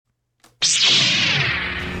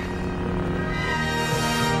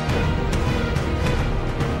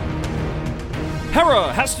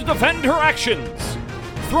Hera has to defend her actions.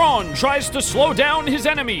 Thrawn tries to slow down his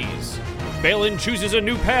enemies. Balin chooses a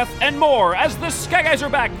new path and more as the Sky Guys are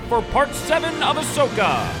back for Part 7 of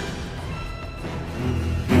Ahsoka.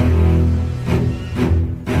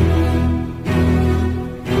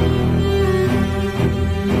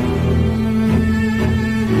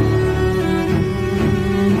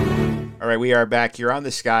 All right, we are back here on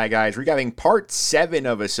the Sky Guys, recapping Part 7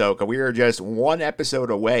 of Ahsoka. We are just one episode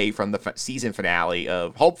away from the season finale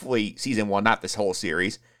of, hopefully, Season 1, not this whole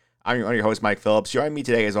series. I'm your host, Mike Phillips. Joining me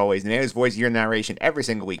today, as always, the man whose voice your narration every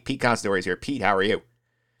single week, Pete Constantore is here. Pete, how are you?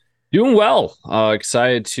 Doing well.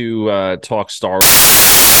 Excited to talk Star Wars.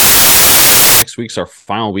 Next week's our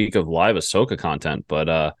final week of live Ahsoka content,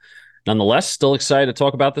 but nonetheless, still excited to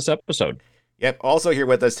talk about this episode. Yep, also here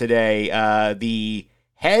with us today, the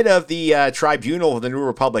head of the Tribunal of the New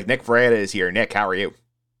Republic, Nick Ferreira, is here. Nick, how are you?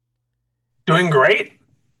 Doing great.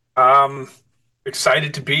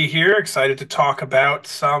 Excited to be here. Excited to talk about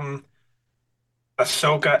some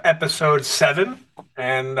Ahsoka Episode 7,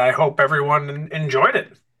 and I hope everyone enjoyed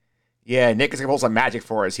it. Yeah, Nick is going to pull some magic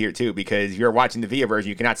for us here, too, because if you're watching the video version,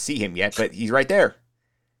 you cannot see him yet, but he's right there.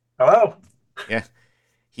 Hello. Yeah.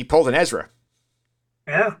 He pulled an Ezra.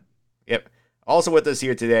 Yeah. Yep. Also with us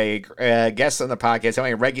here today, guest on the podcast,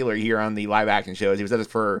 having a regular here on the live action shows. He was with us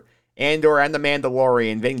for Andor and The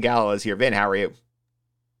Mandalorian. Vin Gallo is here. Vin, how are you?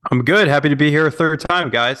 I'm good. Happy to be here a third time,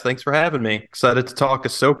 guys. Thanks for having me. Excited to talk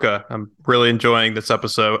Ahsoka. I'm really enjoying this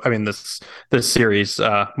episode. I mean, this series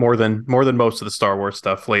more than most of the Star Wars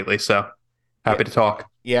stuff lately. So happy to talk.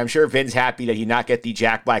 Yeah, I'm sure Vin's happy that he did not get the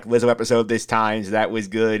Jack Black Lizzo episode this time, so that was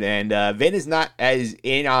good. And Vin is not as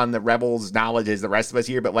in on the Rebels knowledge as the rest of us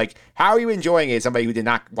here, but like, how are you enjoying it? Somebody who did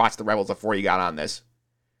not watch the Rebels before you got on this.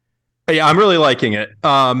 Yeah, I'm really liking it.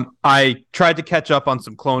 I tried to catch up on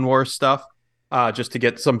some Clone Wars stuff. Just to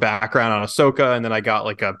get some background on Ahsoka, and then I got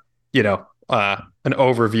like an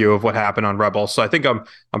overview of what happened on Rebels. So I think I'm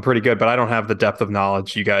pretty good, but I don't have the depth of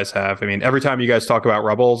knowledge you guys have. I mean, every time you guys talk about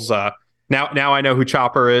Rebels, now I know who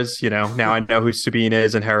Chopper is. Now I know who Sabine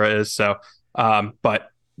is and Hera is. So,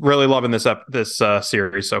 but really loving this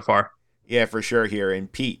series so far. Yeah, for sure. Here, and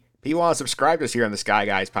Pete, you want to subscribe to us here on the Sky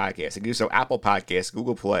Guys podcast, and do so Apple Podcasts,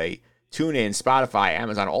 Google Play, TuneIn, Spotify,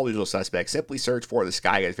 Amazon, all usual suspects. Simply search for the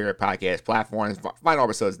Sky Guys' favorite podcast platforms. Find all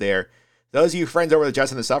episodes there. Those of you friends over the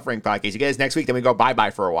Just in the Suffering podcast, you guys next week, then we go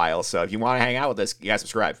bye-bye for a while. So if you want to hang out with us, you got to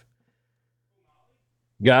subscribe.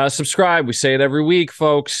 You gotta subscribe. We say it every week,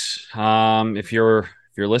 folks. If you're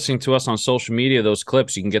listening to us on social media, those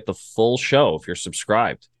clips, you can get the full show if you're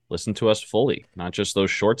subscribed. Listen to us fully, not just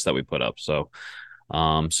those shorts that we put up. So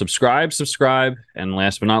subscribe, and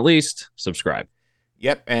last but not least, subscribe.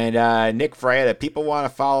 Yep, and Nick Freya, people want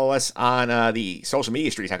to follow us on the social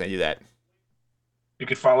media streets. How can they do that? You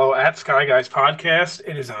can follow at Sky Guys Podcast.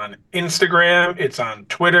 It is on Instagram, it's on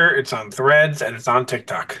Twitter, it's on Threads, and it's on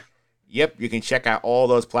TikTok. Yep, you can check out all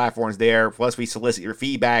those platforms there. Plus, we solicit your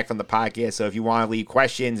feedback from the podcast. So if you want to leave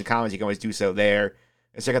questions and comments, you can always do so there.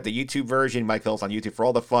 Let's check out the YouTube version. Mike Phillips on YouTube for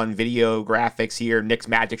all the fun video graphics here. Nick's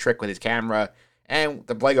magic trick with his camera and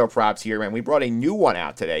the Lego props here. Man, we brought a new one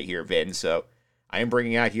out today here, Vin. So I am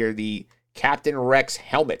bringing out here the Captain Rex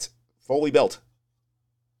helmet, fully built.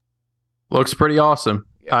 Looks pretty awesome.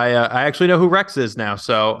 Yep. I actually know who Rex is now,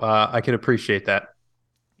 so I can appreciate that.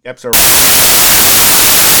 Yep, so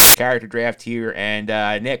character draft here. And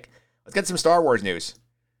Nick, let's get some Star Wars news.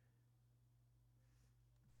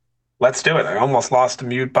 Let's do it. I almost lost the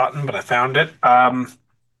mute button, but I found it.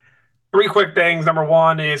 Three quick things. Number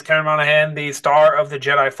one is Karen Monahan, the star of the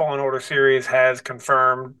Jedi Fallen Order series, has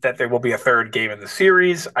confirmed that there will be a third game in the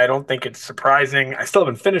series. I don't think it's surprising. I still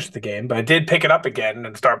haven't finished the game, but I did pick it up again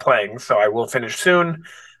and start playing, so I will finish soon.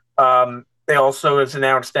 They also has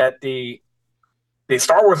announced that the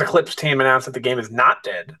Star Wars Eclipse team announced that the game is not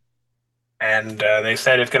dead, and they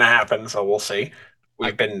said it's going to happen, so we'll see.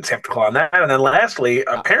 We've been skeptical on that. And then lastly,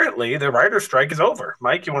 apparently the writer's strike is over.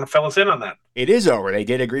 Mike, you want to fill us in on that? It is over. They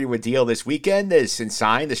did agree to a deal this weekend. Since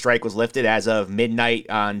signed, the strike was lifted as of midnight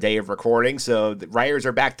on day of recording. So the writers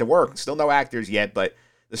are back to work. Still no actors yet, but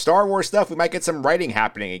the Star Wars stuff, we might get some writing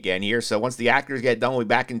happening again here. So once the actors get done, we'll be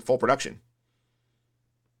back in full production.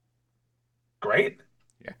 Great.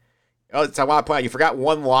 Yeah. Oh, so I want to point out, you forgot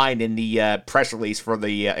one line in the press release for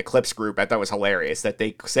the Eclipse group. I thought was hilarious, that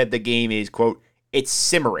they said the game is, quote, it's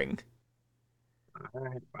simmering. All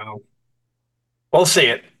right, well, we'll see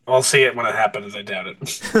it. We'll see it when it happens. I doubt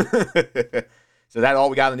it. So that all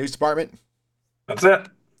we got in the news department? That's it.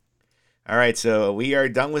 All right, so we are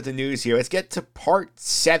done with the news here. Let's get to part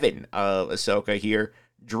 7 of Ahsoka here.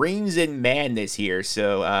 Dreams and Madness here.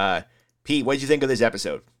 So, Pete, what did you think of this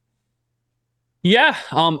episode? Yeah.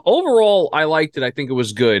 Overall, I liked it. I think it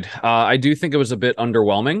was good. I do think it was a bit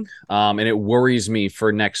underwhelming, and it worries me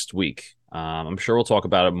for next week. I'm sure we'll talk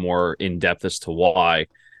about it more in depth as to why.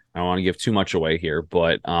 I don't want to give too much away here,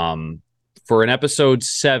 but for an episode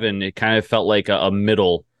 7, it kind of felt like a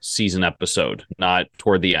middle season episode, not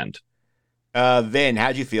toward the end. Vin,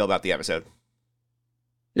 how'd you feel about the episode?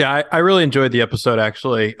 Yeah, I really enjoyed the episode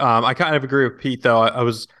actually. I kind of agree with Pete though.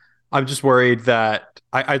 I'm just worried that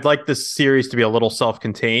I'd like this series to be a little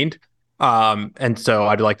self-contained. And so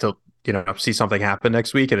I'd like to, see something happen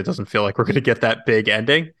next week and it doesn't feel like we're gonna get that big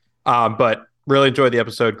ending. But really enjoyed the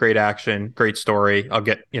episode, great action, great story. I'll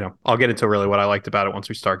get into really what I liked about it once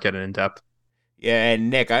we start getting in depth. Yeah, and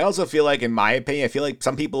Nick, I also feel like, in my opinion, I feel like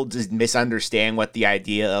some people just misunderstand what the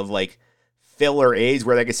idea of like filler is,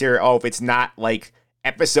 where they consider, oh, if it's not like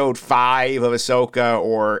episode 5 of Ahsoka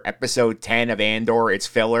or episode 10 of Andor, it's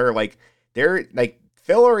filler. Like,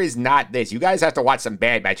 filler is not this. You guys have to watch some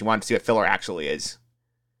Bad Batch. You want to see what filler actually is.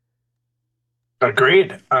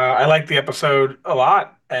 Agreed. I like the episode a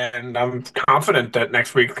lot, and I'm confident that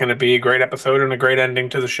next week's going to be a great episode and a great ending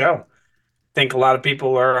to the show. I think a lot of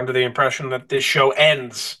people are under the impression that this show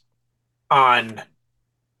ends on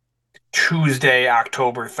Tuesday,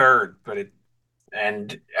 October 3rd,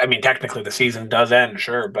 and I mean, technically the season does end,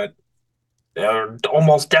 sure, but there'll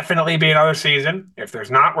almost definitely be another season. If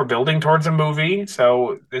there's not, we're building towards a movie,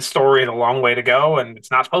 so this story has a long way to go, and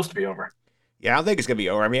it's not supposed to be over. Yeah, I don't think it's going to be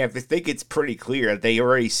over. I mean, I think it's pretty clear. They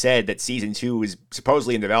already said that season 2 is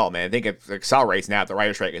supposedly in development. I think it accelerates now that the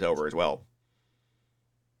writer's strike is over as well.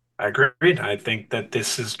 I agreed. I think that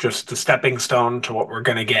this is just a stepping stone to what we're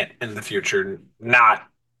going to get in the future, not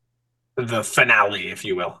the finale, if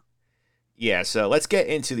you will. Yeah, so let's get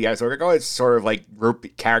into the episode. We're going to sort of like group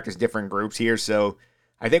characters, different groups here. So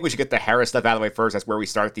I think we should get the Hera stuff out of the way first. That's where we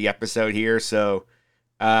start the episode here. So,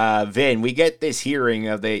 Vin, we get this hearing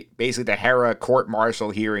of basically the Hera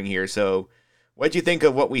court-martial hearing here. So what do you think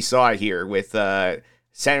of what we saw here with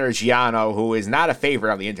Senator Giano, who is not a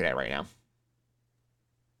favorite on the internet right now?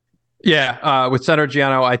 Yeah, with Senator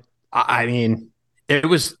Giano, I mean, it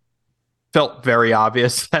was felt very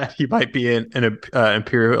obvious that he might be an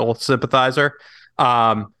Imperial sympathizer.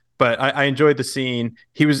 But I enjoyed the scene.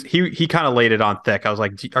 He kind of laid it on thick. I was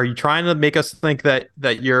like, "Are you trying to make us think that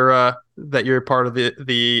you're part of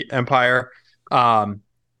the Empire?"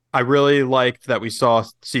 I really liked that we saw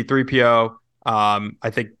C-3PO. I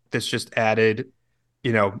think this just added,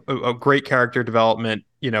 a great character development.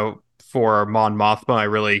 For Mon Mothma, I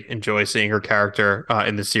really enjoy seeing her character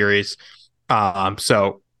in the series.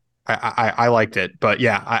 So I liked it, but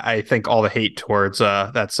yeah, I think all the hate towards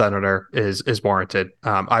that senator is warranted.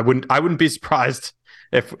 I wouldn't be surprised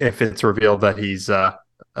if it's revealed that he's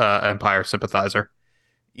Empire sympathizer.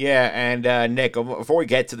 Yeah, and Nick, before we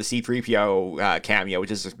get to the C-3PO cameo,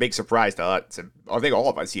 which is a big surprise to us, I think all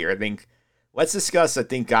of us here, let's discuss,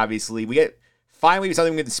 obviously, we get finally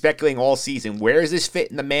something we've been speculating all season. Where does this fit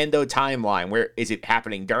in the Mando timeline? Where is it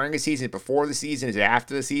happening during the season, before the season, is it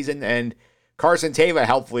after the season? And Carson Teva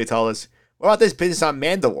helpfully told us, what about this business on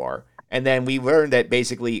Mandalore? And then we learned that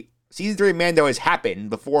basically season 3 of Mando has happened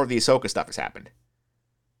before the Ahsoka stuff has happened.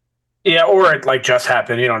 Yeah, or it just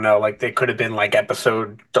happened. You don't know. They could have been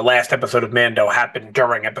the last episode of Mando happened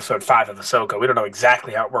during episode 5 of Ahsoka. We don't know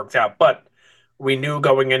exactly how it worked out, but we knew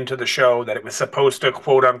going into the show that it was supposed to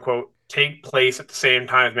quote unquote take place at the same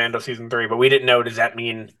time as Mando season 3, but we didn't know. Does that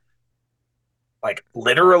mean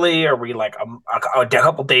literally? Are we a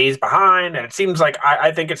couple days behind? And it seems like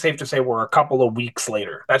I think it's safe to say we're a couple of weeks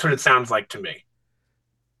later. That's what it sounds like to me.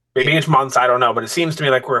 Maybe it's months, I don't know, but it seems to me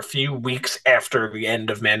like we're a few weeks after the end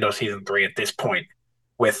of Mando season 3 at this point,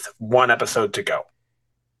 with one episode to go.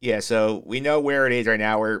 Yeah, so we know where it is right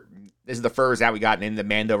now. This is the furthest that we gotten in the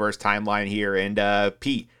Mandoverse timeline here. And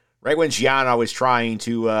Pete, right when Giano was trying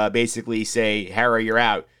to basically say, Hera, you're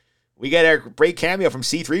out, we get a great cameo from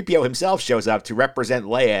C-3PO himself shows up to represent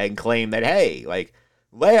Leia and claim that, hey,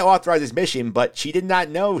 Leia authorized this mission, but she did not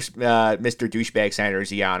know, Mr. Douchebag Senator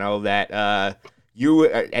Giano, that you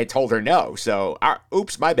had told her no. So,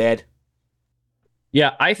 oops, my bad.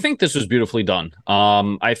 Yeah, I think this was beautifully done.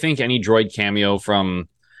 I think any droid cameo from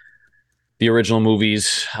the original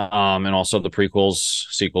movies and also the prequels,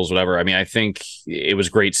 sequels, whatever. I mean, I think it was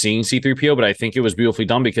great seeing C-3PO, but I think it was beautifully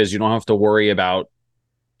done because you don't have to worry about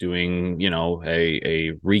doing,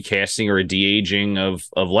 a recasting or a de-aging of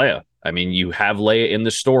Leia. I mean, you have Leia in the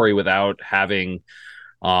story without having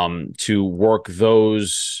to work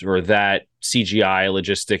those or that CGI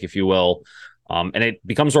logistic, if you will. And it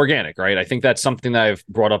becomes organic, right? I think that's something that I've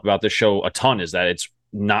brought up about this show a ton, is that it's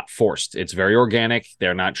not forced. It's very organic.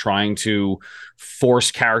 They're not trying to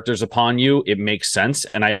force characters upon you. It makes sense.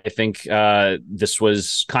 And I think this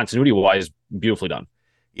was continuity wise beautifully done.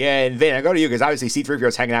 Yeah, and Vin, I go to you because obviously C-3PO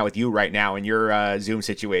is hanging out with you right now in your Zoom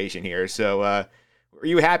situation here. So are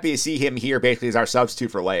you happy to see him here basically as our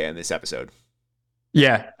substitute for Leia in this episode?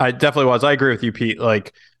 Yeah, I definitely was. I agree with you, Pete.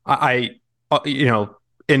 Like in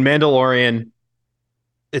Mandalorian,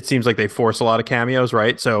 it seems like they force a lot of cameos,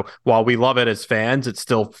 right? So while we love it as fans, it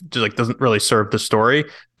still just like doesn't really serve the story.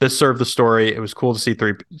 This served the story. It was cool to see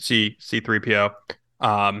C-3PO.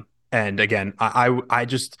 And again, I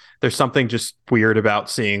just there's something just weird about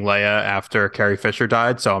seeing Leia after Carrie Fisher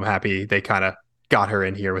died. So I'm happy they kind of got her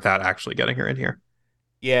in here without actually getting her in here.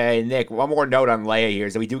 Yeah, and Nick, one more note on Leia here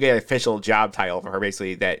is that we do get an official job title for her,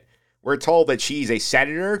 basically, that we're told that she's a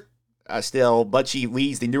senator still, but she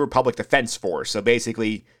leads the New Republic Defense Force. So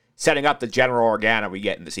basically setting up the general organa we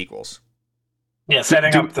get in the sequels. Yeah,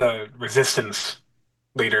 setting up the resistance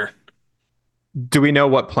leader. Do we know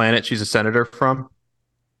what planet she's a senator from?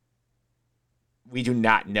 We do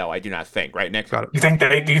not know. I do not think. Right, Nick? Got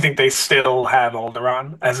it. Do you think they still have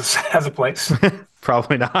Alderaan as a place?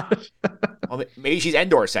 Probably not. Well, maybe she's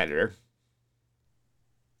Endor senator.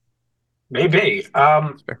 Maybe.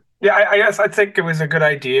 Yeah, I guess I think it was a good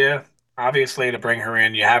idea, obviously, to bring her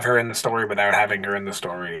in. You have her in the story without having her in the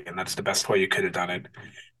story, and that's the best way you could have done it.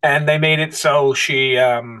 And they made it so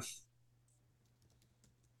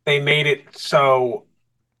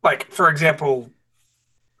like, for example,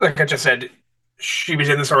 like I just said, she was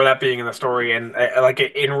in the story without being in the story, and like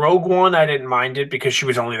in Rogue One, I didn't mind it because she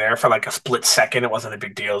was only there for like a split second. It wasn't a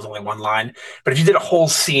big deal; it was only one line. But if you did a whole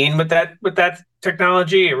scene with that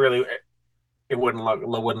technology, it wouldn't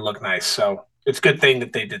look nice. So it's a good thing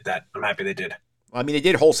that they did that. I'm happy they did. Well, I mean, they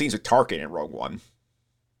did whole scenes with Tarkin in Rogue One.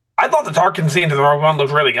 I thought the Tarkin scene in Rogue One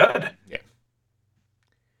looked really good.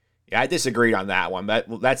 Yeah, I disagreed on that one, but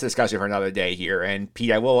that's a discussion for another day here. And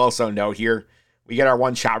Pete, I will also note here, we get our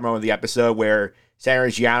one shot moment of the episode where Senator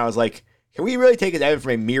Giano is like, can we really take it evidence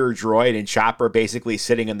from a mirror droid? And Chopper basically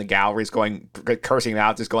sitting in the galleries cursing him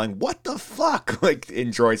out, just going, what the fuck? Like, in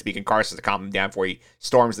droid speaking, Carson to calm him down before he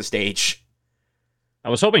storms the stage. I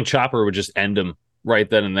was hoping Chopper would just end him right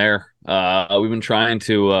then and there. We've been trying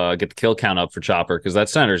to get the kill count up for Chopper because that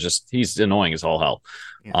senator's he's annoying as all hell.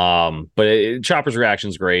 Yeah. But Chopper's reaction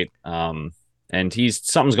is great. And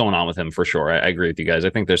something's going on with him for sure. I agree with you guys. I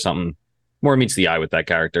think there's something more meets the eye with that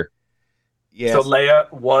character. Yes. So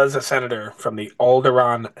Leia was a senator from the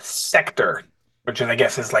Alderaan sector, which I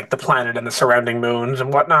guess is like the planet and the surrounding moons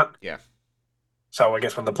and whatnot. Yeah. So I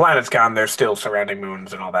guess when the planet's gone, there's still surrounding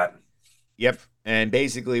moons and all that. Yep. And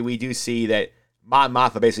basically, we do see that Mon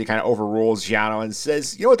Mothma basically kind of overrules Giano and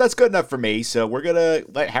says, you know what, that's good enough for me, so we're going to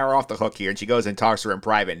let Hera off the hook here. And she goes and talks to her in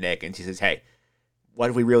private, Nick, and she says, hey, what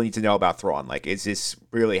do we really need to know about Thrawn? Like, is this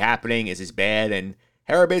really happening? Is this bad? And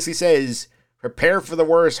Hera basically says, prepare for the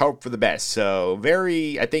worst, hope for the best. So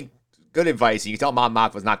very, I think, good advice. You can tell Mon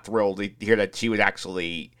Mothma was not thrilled to hear that she was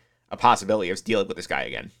actually a possibility of dealing with this guy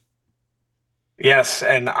again. Yes,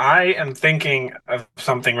 and I am thinking of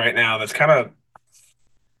something right now that's kind of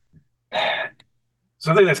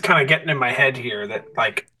getting in my head here that,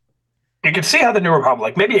 like, you can see how the New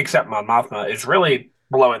Republic, maybe except Mon Mothma, is really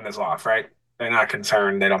blowing this off, right? They're not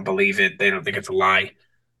concerned. They don't believe it. They don't think it's a lie.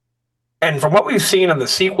 And from what we've seen in the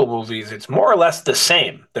sequel movies, it's more or less the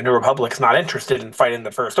same. The New Republic's not interested in fighting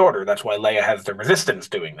the First Order. That's why Leia has the Resistance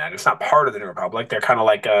doing that. It's not part of the New Republic. They're kind of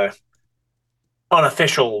like a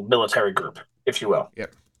unofficial military group, if you will.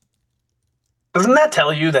 Yep. Doesn't that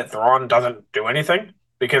tell you that Thrawn doesn't do anything?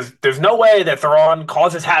 Because there's no way that Thrawn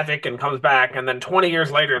causes havoc and comes back, and then 20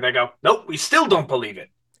 years later they go, nope, we still don't believe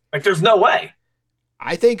it. Like, there's no way.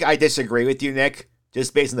 I think I disagree with you, Nick.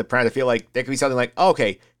 Just based on the premise, I feel like there could be something like,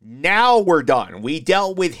 okay, now we're done. We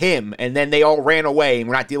dealt with him, and then they all ran away, and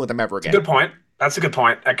we're not dealing with them ever again. Good point. That's a good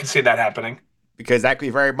point. I can see that happening. Because that could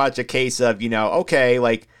be very much a case of, okay,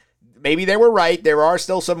 like, maybe they were right. There are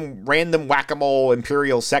still some random whack-a-mole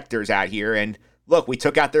Imperial sectors out here, and look, we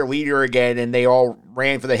took out their leader again, and they all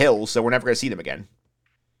ran for the hills, so we're never going to see them again.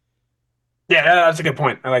 Yeah, that's a good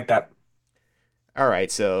point. I like that. All right,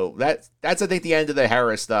 so that's I think, the end of the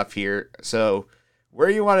Hera stuff here. So where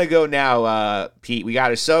do you want to go now, Pete? We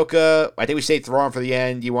got Ahsoka. I think we saved Thrawn for the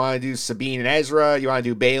end. You want to do Sabine and Ezra? You want to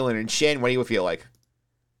do Balin and Shin? What do you feel like?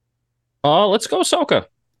 Let's go Ahsoka. All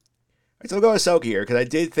right, so we'll go Ahsoka here, because I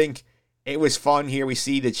did think it was fun here. We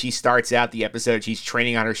see that she starts out the episode. She's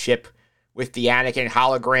training on her ship with the Anakin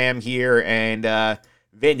hologram here. And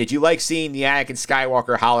Vin, did you like seeing the Anakin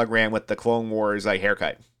Skywalker hologram with the Clone Wars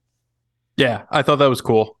haircut? Yeah, I thought that was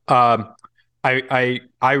cool.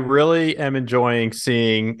 I really am enjoying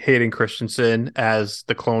seeing Hayden Christensen as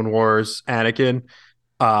the Clone Wars Anakin.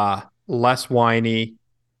 Less whiny,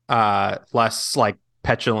 less like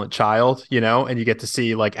petulant child, and you get to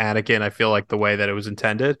see like Anakin, I feel like the way that it was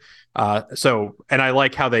intended. And I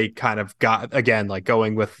like how they kind of got again, like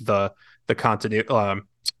going with the continuity,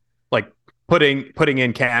 like putting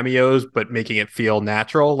in cameos but making it feel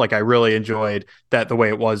natural. Like I really enjoyed that the way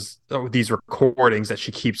it was these recordings that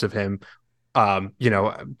she keeps of him,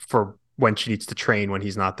 for when she needs to train when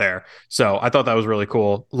he's not there. So I thought that was really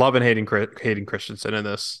cool. Loving Hayden Christensen in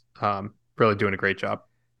this. Really doing a great job.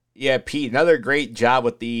 Yeah, Pete, another great job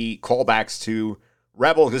with the callbacks to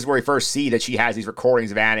Rebels. This is where we first see that she has these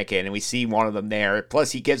recordings of Anakin, and we see one of them there.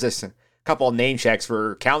 Plus, he gives us a couple of name checks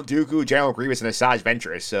for Count Dooku, General Grievous, and Asajj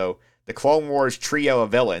Ventress. So the Clone Wars trio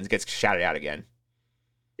of villains gets shouted out again.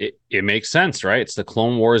 It makes sense, right? It's the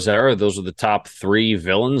Clone Wars era. Those are the top three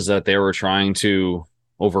villains that they were trying to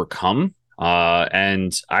overcome.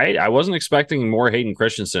 And I wasn't expecting more Hayden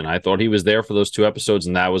Christensen. I thought he was there for those 2 episodes,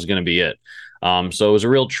 and that was going to be it. So it was a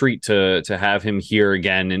real treat to have him here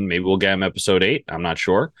again, and maybe we'll get him episode 8. I'm not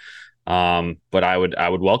sure, but I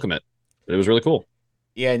would welcome it. It was really cool.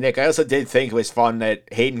 Yeah, Nick, I also did think it was fun that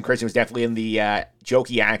Hayden Christensen was definitely in the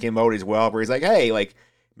jokey Anakin mode as well, where he's like, hey, like,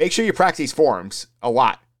 make sure you practice these forms a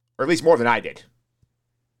lot, or at least more than I did.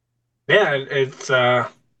 Yeah, it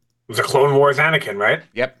was a Clone Wars Anakin, right?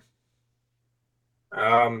 Yep.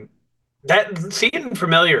 That seemed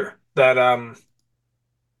familiar. That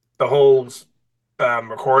the whole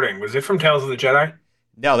recording, was it from Tales of the Jedi?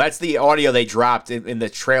 No, that's the audio they dropped in the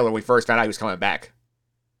trailer when we first found out he was coming back.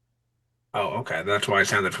 Oh, okay. That's why it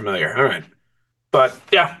sounded familiar. All right. But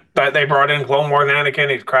yeah, they brought in Clone Wars Anakin.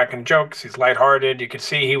 He's cracking jokes. He's lighthearted. You could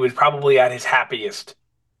see he was probably at his happiest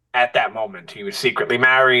at that moment. He was secretly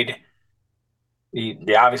married.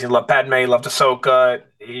 He obviously loved Padme, loved Ahsoka.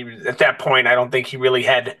 At that point, I don't think he really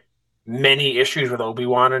had many issues with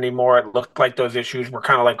Obi-Wan anymore. It looked like those issues were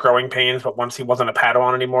kind of like growing pains, but once he wasn't a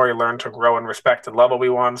Padawan anymore, he learned to grow and respect and love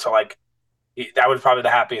Obi-Wan. So like that was probably the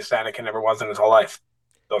happiest Anakin ever was in his whole life,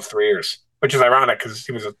 those 3 years, which is ironic because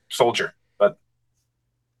he was a soldier. But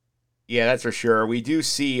yeah, that's for sure. We do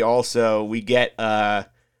see also, we get a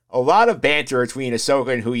lot of banter between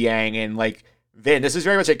Ahsoka and Hu Yang, and like, Vin, this is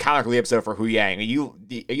very much a comic relief episode for Hu Yang. Are you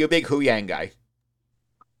a big Hu Yang guy?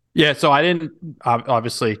 Yeah, so I didn't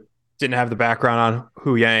obviously didn't have the background on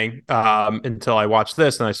Hu Yang until I watched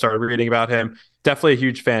this and I started reading about him. Definitely a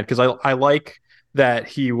huge fan because I like that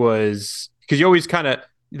he was, because you always kind of,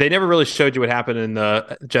 they never really showed you what happened in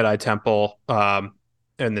the Jedi Temple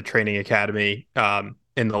in the training academy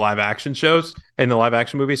in the live action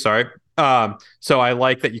movies. Sorry. So I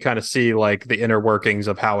like that you kind of see like the inner workings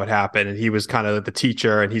of how it happened, and he was kind of the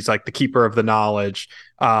teacher, and he's like the keeper of the knowledge.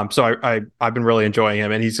 So I've been really enjoying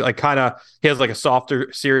him, and he's like he has like a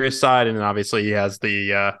softer, serious side, and then obviously he has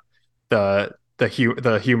the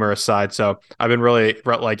humorous side. So I've been really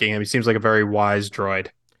liking him. He seems like a very wise droid.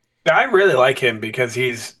 I really like him because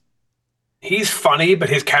he's funny, but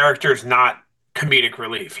his character's not comedic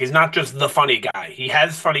relief. He's not just the funny guy. He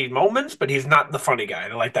has funny moments, but he's not the funny guy.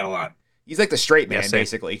 I like that a lot. He's like the straight man, Yeah,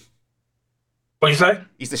 basically. What'd you say?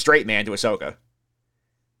 He's the straight man to Ahsoka.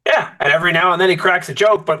 Yeah, and every now and then he cracks a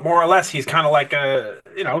joke, but more or less he's kind of like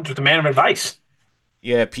just a man of advice.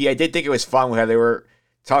 Yeah, P, I did think it was fun how they were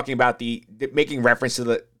talking about making reference to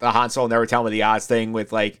the Han Solo never tell me the odds thing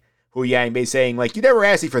with like Hu Yang basically saying like, you never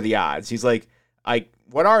asked me for the odds. He's like,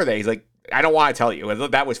 what are they? He's like, I don't want to tell you.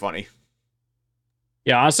 That was funny.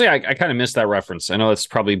 Yeah, honestly, I kind of missed that reference. I know it's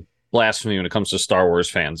probably blasphemy when it comes to Star Wars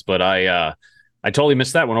fans, but I totally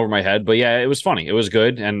missed that one over my head. But yeah, it was funny. It was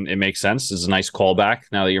good, and it makes sense. It's a nice callback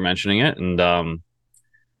now that you're mentioning it. And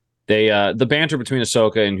the banter between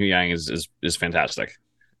Ahsoka and Hu Yang is fantastic.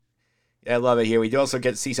 Yeah, I love it here. We do also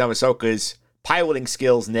get to see some of Ahsoka's piloting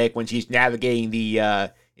skills, Nick, when she's navigating the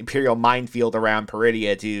Imperial minefield around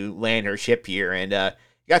Peridia to land her ship here. And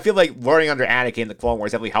I feel like learning under Anakin in the Clone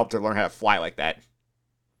Wars definitely helped her learn how to fly like that.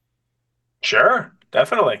 Sure,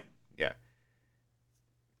 definitely. Yeah.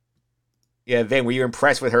 Yeah, Vin, were you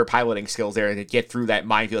impressed with her piloting skills there to get through that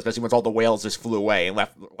minefield, especially once all the whales just flew away and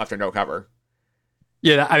left her no cover?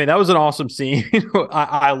 Yeah, I mean, that was an awesome scene.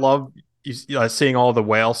 I love seeing all the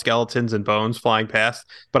whale skeletons and bones flying past.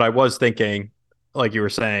 But I was thinking, like you were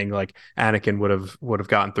saying, like Anakin would have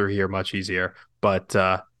gotten through here much easier. But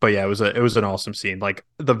yeah, it was an awesome scene. Like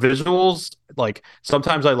the visuals, like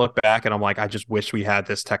sometimes I look back and I'm like, I just wish we had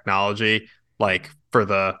this technology, like for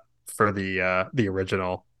the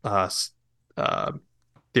original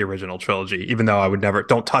the original trilogy. Even though I would never,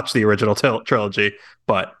 don't touch the original trilogy,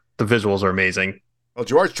 but the visuals are amazing. Well,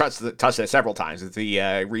 George touched it several times with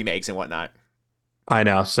the remakes and whatnot. I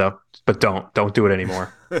know. So, but don't do it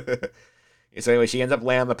anymore. So anyway, she ends up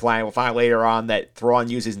landing on the planet. We'll find later on that Thrawn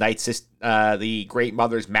uses the Great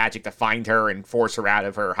Mother's magic to find her and force her out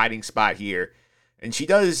of her hiding spot here. And she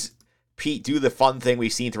does, Pete, do the fun thing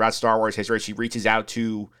we've seen throughout Star Wars history. She reaches out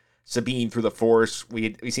to Sabine through the Force.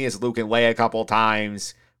 We've seen this Luke and Leia a couple of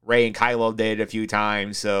times. Rey and Kylo did it a few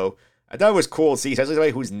times. So I thought it was cool to see, especially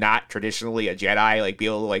somebody who's not traditionally a Jedi, like be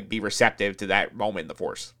able to like be receptive to that moment in the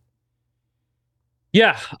Force.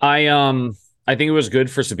 Yeah, I think it was good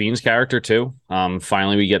for Sabine's character too.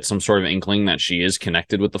 Finally, we get some sort of inkling that she is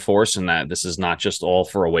connected with the Force and that this is not just all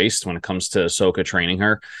for a waste when it comes to Ahsoka training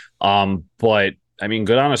her. But I mean,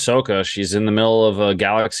 good on Ahsoka. She's in the middle of a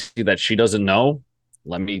galaxy that she doesn't know.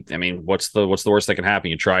 What's the worst that can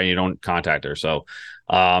happen? You try and you don't contact her. So,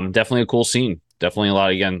 definitely a cool scene. Definitely a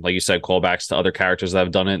lot, again, like you said, callbacks to other characters that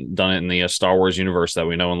have done it in the Star Wars universe that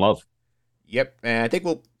we know and love. Yep, and I think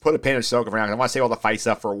we'll put a pin in Ahsoka for now. I want to save all the fight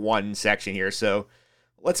stuff for one section here. So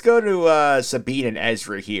let's go to Sabine and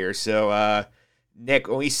Ezra here. So Nick,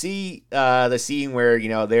 when we see the scene where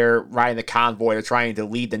they're riding the convoy, they're trying to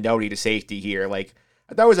lead the Noti to safety here. Like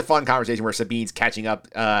I thought it was a fun conversation where Sabine's catching up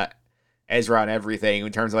Ezra and everything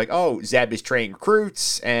in terms of like, oh, Zeb is training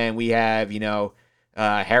recruits, and we have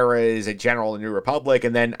Hera is a general in the New Republic,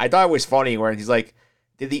 and then I thought it was funny where he's like,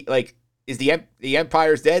 did he like. Is the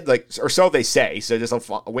Empire's dead? Like, or so they say. So just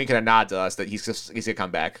a wink and a nod to us that he's gonna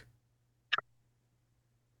come back.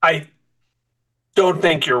 I don't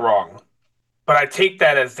think you're wrong, but I take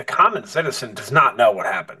that as the common citizen does not know what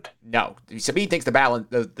happened. No, Sabine thinks the battle,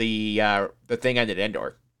 the thing ended at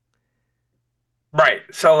Endor. Right.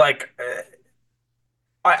 So like,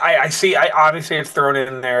 I see. I obviously it's thrown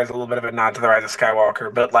in there as a little bit of a nod to the Rise of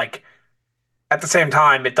Skywalker, but like. At the same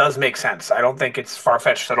time, it does make sense. I don't think it's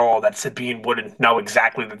far-fetched at all that Sabine wouldn't know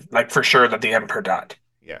exactly, like for sure, that the Emperor died.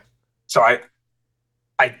 Yeah. So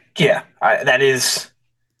that is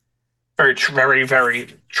very, very, very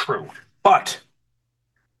true. But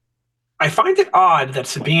I find it odd that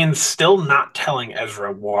Sabine's still not telling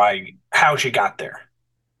Ezra how she got there,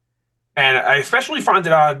 and I especially find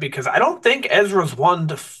it odd because I don't think Ezra's one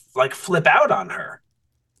to flip out on her.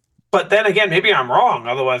 But then again, maybe I'm wrong.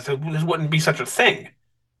 Otherwise, this wouldn't be such a thing.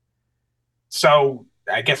 So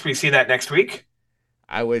I guess we see that next week.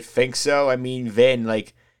 I would think so. I mean, Vin,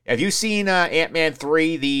 like, have you seen Ant-Man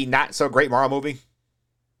 3, the not so great Marvel movie?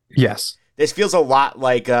 Yes. This feels a lot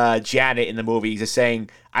like Janet in the movie, just saying,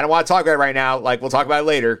 I don't want to talk about it right now. Like, we'll talk about it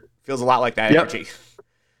later. Feels a lot like that energy.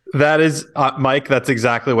 That is, Mike, that's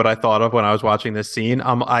exactly what I thought of when I was watching this scene.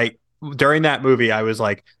 During that movie, I was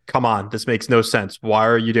like, come on, this makes no sense. Why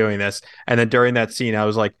are you doing this? And then during that scene, I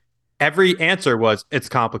was like, every answer was, it's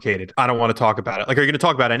complicated. I don't want to talk about it. Like, are you going to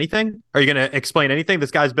talk about anything? Are you going to explain anything? This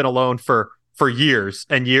guy's been alone for years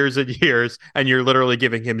and years and years, and you're literally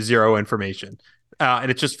giving him zero information. And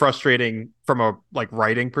it's just frustrating from a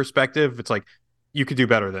writing perspective. It's like, you could do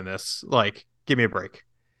better than this. Like, give me a break.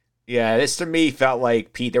 Yeah, this to me felt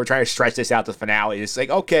like, Pete, they were trying to stretch this out to the finale. It's like,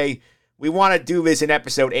 okay, we want to do this in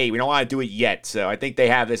episode 8. We don't want to do it yet. So I think they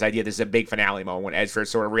have this idea. This is a big finale moment when Ezra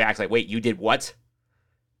sort of reacts like, wait, you did what?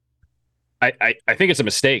 I think it's a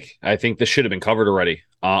mistake. I think this should have been covered already.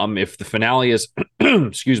 If the finale is,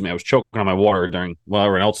 excuse me, I was choking on my water while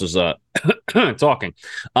everyone else was talking.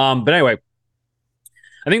 But anyway,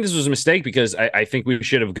 I think this was a mistake because I think we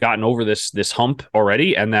should have gotten over this hump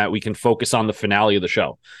already and that we can focus on the finale of the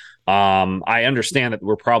show. I understand that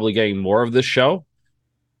we're probably getting more of this show.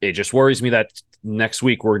 It just worries me that next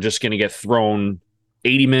week we're just going to get thrown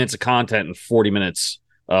 80 minutes of content and 40 minutes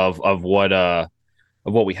of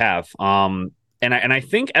what we have. And I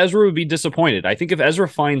think Ezra would be disappointed. I think if Ezra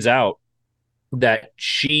finds out that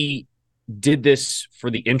she did this for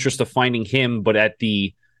the interest of finding him, but at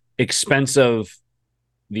the expense of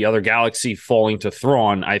the other galaxy falling to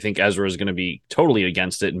Thrawn, I think Ezra is going to be totally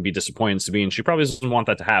against it and be disappointed in Sabine. She probably doesn't want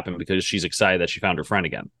that to happen because she's excited that she found her friend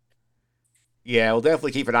again. Yeah, we'll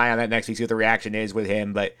definitely keep an eye on that next week, see what the reaction is with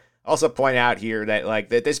him. But also point out here that,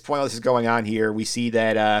 like, at this point, while this is going on here, we see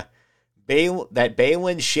that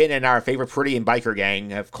Baylan, Shin, and our favorite pretty and biker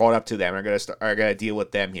gang have caught up to them. Are gonna deal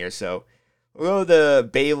with them here. So we'll go to the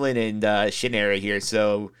Baylan and Shin area here.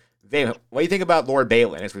 So, Vin, what do you think about Lord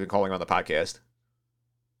Baylan, as we've been calling him on the podcast?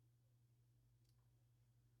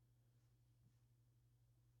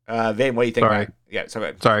 Vin, what do you think? Sorry. Yeah, so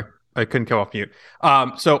good. Sorry, I couldn't come off mute.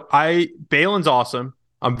 Balin's awesome.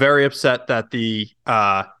 I'm very upset that the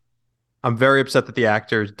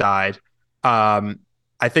actors died.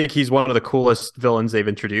 I think he's one of the coolest villains they've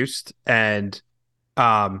introduced, and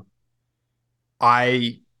I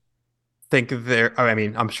think there. I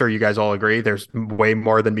mean, I'm sure you guys all agree. There's way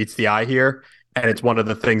more than meets the eye here, and it's one of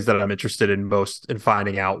the things that I'm interested in most in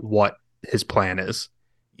finding out what his plan is.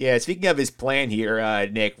 Yeah, speaking of his plan here,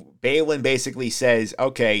 Nick, Balin basically says,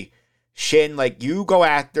 okay, Shin, like, you go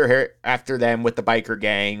after them with the biker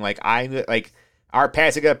gang. Like, I'm, like, our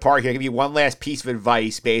paths are going to part here. I'll give you one last piece of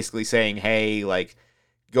advice, basically saying, hey, like,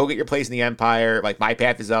 go get your place in the Empire. Like, my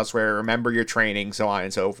path is elsewhere. Remember your training, so on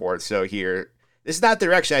and so forth. So here, this is not the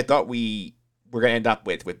direction I thought we were going to end up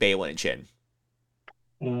with Balin and Shin.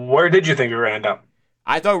 Where did you think we were going to end up?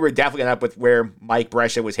 I thought we were definitely going to end up with where Mike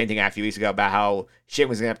Brescia was hinting at a few weeks ago about how Shin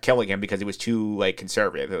was going to end up killing him because he was too, like,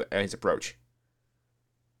 conservative in his approach.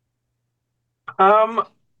 Um,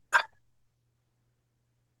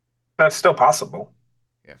 that's still possible.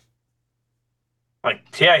 Yeah.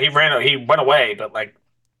 Like, yeah, he went away, but like,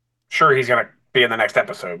 sure, he's gonna be in the next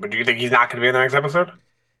episode. But do you think he's not gonna be in the next episode?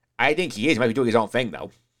 I think he is. He might be doing his own thing, though.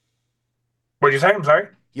 What'd you say? I'm sorry.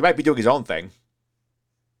 He might be doing his own thing.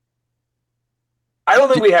 I don't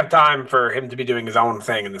think we have time for him to be doing his own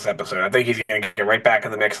thing in this episode. I think he's going to get right back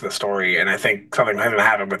in the mix of the story, and I think something has to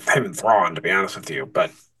happen with him and Thrawn, to be honest with you.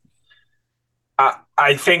 But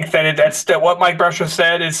I think that that's still what Mike Brescia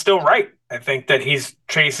said is still right. I think that he's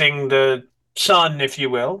chasing the sun, if you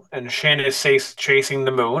will, and Shin is chasing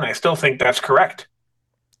the moon. I still think that's correct.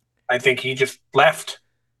 I think he just left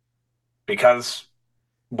because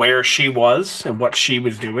where she was and what she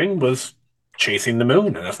was doing was chasing the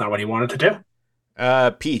moon, and that's not what he wanted to do.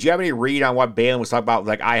 Pete, do you have any read on what Balin was talking about?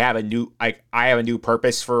 Like, I have a new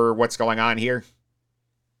purpose for what's going on here.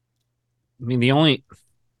 I mean, the only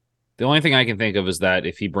thing I can think of is that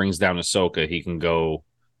if he brings down Ahsoka, he can go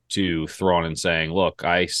to Thrawn and saying, "Look,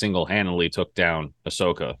 I single-handedly took down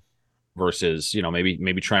Ahsoka," versus, you know, maybe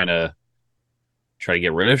try to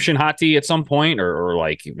get rid of Shinhati at some point, or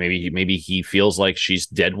like maybe he feels like she's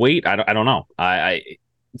dead weight. I don't know.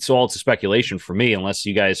 It's all, it's a speculation for me, unless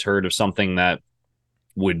you guys heard of something that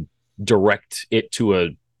would direct it to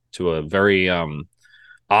a very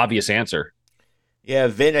obvious answer. Yeah,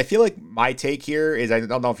 Vin, I feel like my take here is, I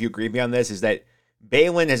don't know if you agree with me on this, is that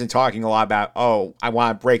Balin has been talking a lot about, oh, I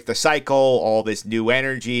want to break the cycle, all this new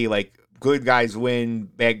energy, like good guys win,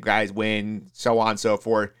 bad guys win, so on and so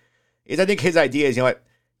forth. I think his idea is, you know what,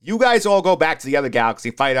 you guys all go back to the other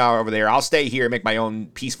galaxy, fight out over there. I'll stay here and make my own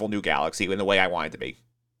peaceful new galaxy in the way I want it to be.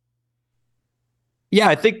 Yeah,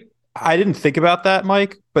 I think I didn't think about that,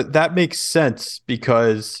 Mike, but that makes sense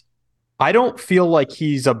because I don't feel like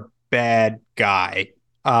he's a bad guy.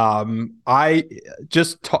 I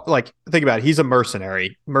just like think about it. He's a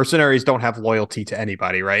mercenary. Mercenaries don't have loyalty to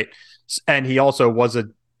anybody, right? And he also was a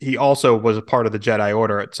part of the Jedi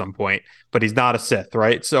Order at some point, but he's not a Sith,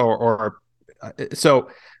 right? So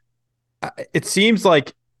it seems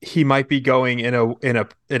like he might be going in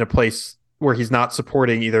a place where he's not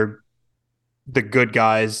supporting either the good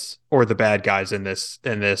guys or the bad guys in this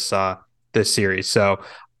this series. So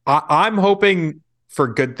I'm hoping for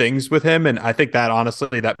good things with him, and I think that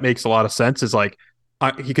honestly that makes a lot of sense. Is like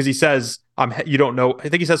because he says you don't know. I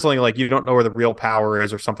think he says something like you don't know where the real power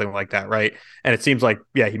is or something like that, right? And it seems like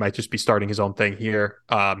he might just be starting his own thing here,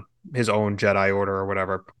 his own Jedi Order or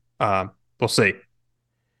whatever. We'll see.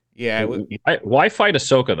 Yeah, Why fight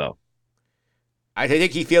Ahsoka though? I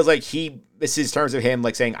think he feels like this is terms of him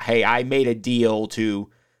like saying, hey, I made a deal to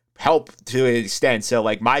help to an extent. So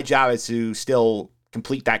like my job is to still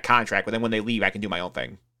complete that contract, but then when they leave, I can do my own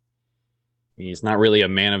thing. He's not really a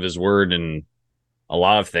man of his word in a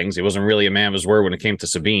lot of things. He wasn't really a man of his word when it came to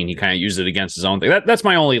Sabine. He kind of used it against his own thing. That's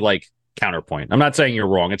my only like counterpoint. I'm not saying you're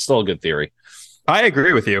wrong. It's still a good theory. I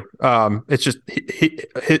agree with you. It's just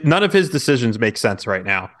none of his decisions make sense right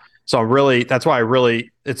now. So that's why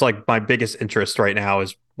it's like my biggest interest right now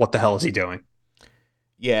is what the hell is he doing?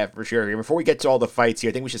 Yeah, for sure. Before we get to all the fights here,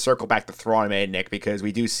 I think we should circle back to Thrawn a minute, Nick, because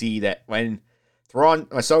we do see that when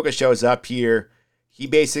Ahsoka shows up here, he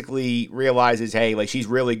basically realizes, hey, like she's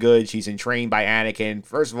really good. She's trained by Anakin.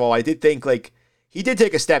 First of all, I did think like he did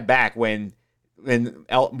take a step back when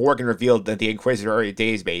Morgan revealed that the Inquisitor at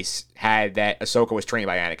Days Base had that Ahsoka was trained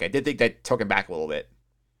by Anakin. I did think that took him back a little bit.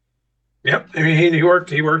 Yep, I mean he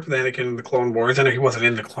worked with Anakin in the Clone Wars. I know he wasn't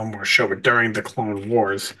in the Clone Wars show, but during the Clone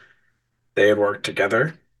Wars, they had worked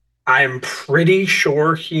together. I'm pretty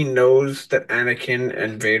sure he knows that Anakin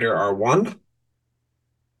and Vader are one.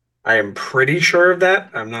 I am pretty sure of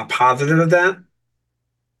that. I'm not positive of that.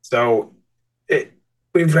 So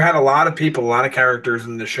we've had a lot of people, a lot of characters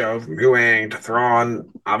in the show, from Huang to Thrawn,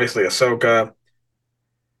 obviously Ahsoka,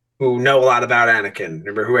 who know a lot about Anakin.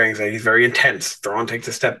 Remember Huang saying he's very intense. Thrawn takes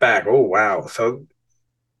a step back. Oh, wow. So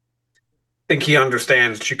think he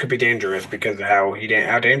understands she could be dangerous because of how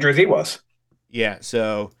dangerous he was. Yeah,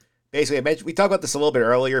 so basically, we talked about this a little bit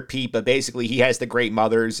earlier, Pete, but basically, he has the great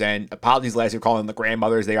mothers, and apologies, last for calling them the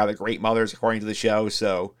grandmothers. They are the great mothers, according to the show.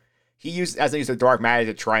 So he has to use the dark matter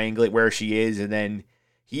to triangulate where she is, and then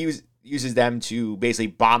uses them to basically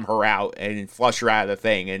bomb her out and flush her out of the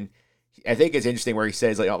thing. And I think it's interesting where he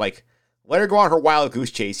says, like let her go on her wild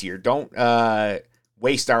goose chase here. Don't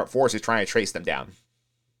waste our forces trying to trace them down.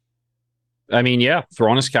 I mean, yeah,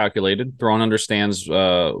 Thrawn is calculated. Thrawn understands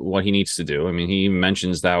what he needs to do. I mean, he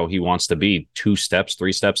mentions how he wants to be 2 steps,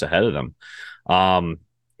 3 steps ahead of them.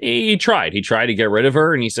 He tried. He tried to get rid of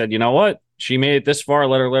her, and he said, "You know what? She made it this far.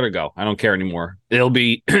 Let her go. I don't care anymore. It'll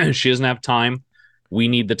be she doesn't have time. We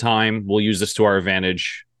need the time. We'll use this to our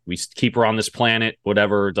advantage. We keep her on this planet.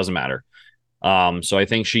 Whatever, it doesn't matter." So I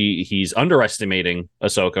think he's underestimating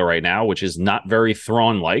Ahsoka right now, which is not very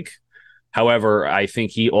Thrawn-like. However, I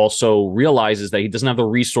think he also realizes that he doesn't have the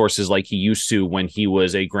resources like he used to when he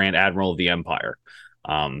was a Grand Admiral of the Empire.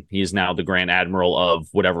 He is now the Grand Admiral of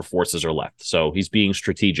whatever forces are left. So he's being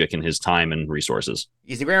strategic in his time and resources.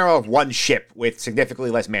 He's the Grand Admiral of one ship with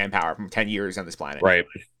significantly less manpower from 10 years on this planet. Right,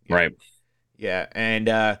 yeah. right. Yeah, and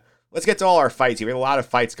let's get to all our fights here. We have a lot of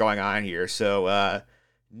fights going on here. So,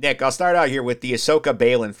 Nick, I'll start out here with the Ahsoka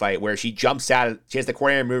Baylan fight where she has the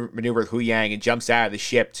coordinated maneuver with Hu Yang and jumps out of the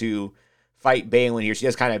ship to fight Baylan here. She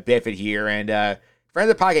does kind of biff it here. And friend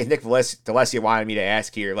of the podcast, Nick D'Alessio, wanted me to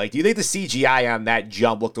ask here, do you think the CGI on that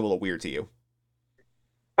jump looked a little weird to you?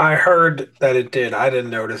 I heard that it did. I didn't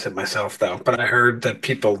notice it myself, though, but I heard that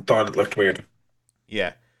people thought it looked weird.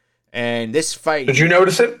 Yeah. And this fight... Did you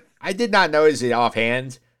notice it? I did not notice it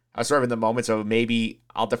offhand. I was sort of in the moment, so maybe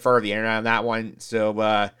I'll defer to the internet on that one.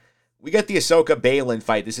 So, we got the Ahsoka Baylan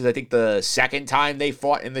fight. This is, I think, the second time they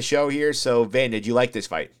fought in the show here. So, Vin, did you like this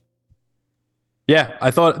fight? Yeah,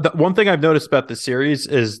 I thought the one thing I've noticed about this series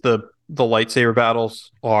is the lightsaber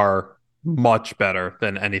battles are much better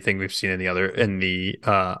than anything we've seen in the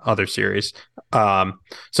other series.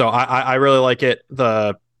 So I really like it.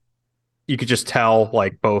 You could just tell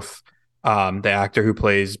both the actor who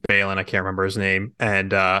plays Baylan, I can't remember his name,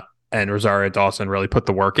 and Rosario Dawson really put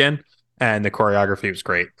the work in, and the choreography was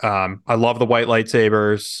great. I love the white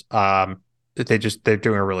lightsabers. They're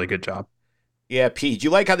doing a really good job. Yeah, Pete, do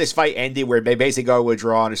you like how this fight ended where they basically go to a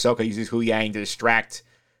draw and Ahsoka uses Hu Yang to distract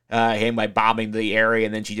him by bombing the area,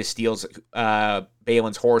 and then she just steals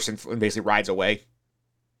Baylan's horse and basically rides away?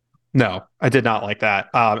 No, I did not like that.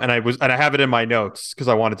 And I have it in my notes because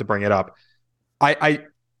I wanted to bring it up. I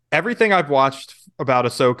everything I've watched about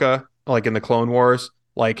Ahsoka, in the Clone Wars,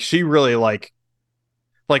 she really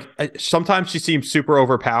sometimes she seems super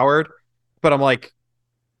overpowered, but I'm like,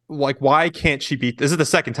 why can't she beat? This is the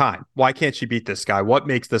second time. Why can't she beat this guy? What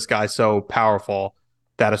makes this guy so powerful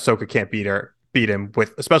that Ahsoka can't beat him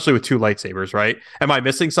with, especially with 2 lightsabers? Right? Am I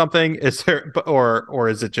missing something? Is there, or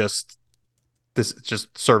is it just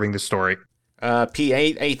serving the story? Pete,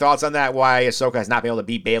 any thoughts on that? Why Ahsoka has not been able to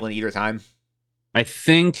beat Baylan either time? I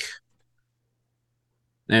think,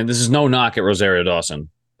 and this is no knock at Rosario Dawson,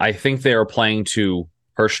 I think they are playing to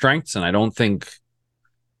her strengths, and I don't think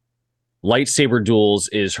lightsaber duels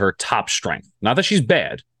is her top strength. Not that she's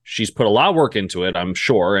bad. She's put a lot of work into it, I'm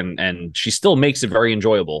sure, and she still makes it very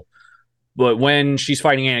enjoyable. But when she's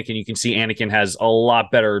fighting Anakin, you can see Anakin has a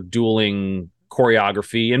lot better dueling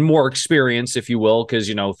choreography and more experience, if you will, because,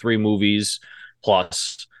 3 movies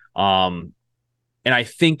plus. And I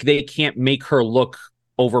think they can't make her look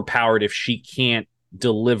overpowered if she can't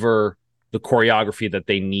deliver the choreography that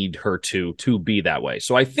they need her to be that way.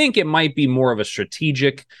 So I think it might be more of a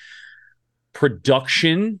strategic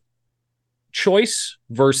production choice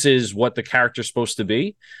versus what the character's supposed to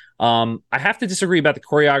be. I have to disagree about the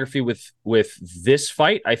choreography with this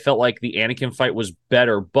fight. I felt like the Anakin fight was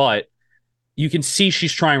better, but you can see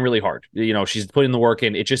she's trying really hard. She's putting the work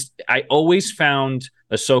in. I always found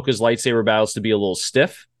Ahsoka's lightsaber battles to be a little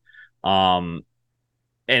stiff. And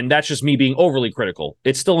that's just me being overly critical.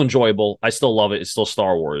 It's still enjoyable. I still love it. It's still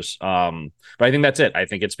Star Wars. But I think that's it. I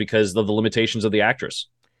think it's because of the limitations of the actress.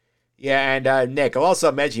 Yeah, and Nick, I'll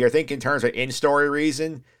also mention here, I think in terms of in-story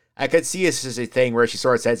reason, I could see this as a thing where she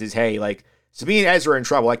sort of says, hey, Sabine and Ezra are in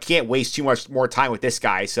trouble. I can't waste too much more time with this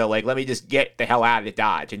guy, so, let me just get the hell out of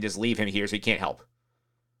Dodge and just leave him here so he can't help.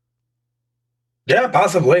 Yeah,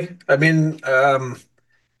 possibly. I mean,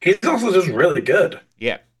 he's also just really good.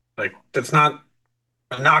 Yeah. That's not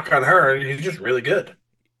a knock on her. He's just really good.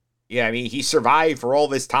 Yeah, I mean, he survived for all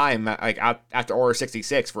this time, after Order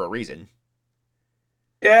 66 for a reason.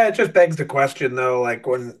 Yeah, it just begs the question, though,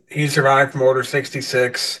 when he survived from Order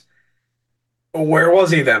 66, where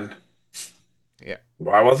was he then? Yeah.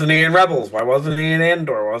 Why wasn't he in Rebels? Why wasn't he in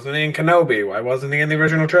Andor? Why wasn't he in Kenobi? Why wasn't he in the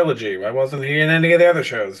original trilogy? Why wasn't he in any of the other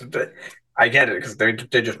shows? I get it because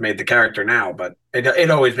they just made the character now, but it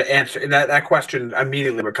always answer that question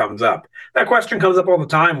immediately comes up. That question comes up all the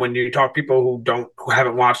time when you talk to people who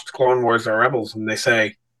haven't watched Clone Wars or Rebels, and they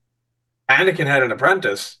say Anakin had an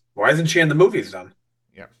apprentice. Why isn't she in the movies then?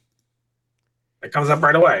 Yeah. It comes up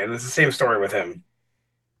right away, and it's the same story with him.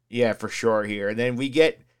 Yeah, for sure here. And then we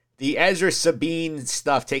get the Ezra Sabine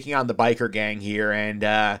stuff taking on the biker gang here.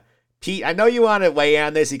 And Pete, I know you want to weigh in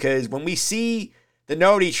on this because when we see the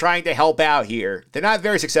Noti trying to help out here, they're not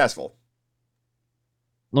very successful.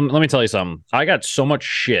 Let me tell you something. I got so much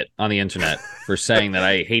shit on the internet for saying that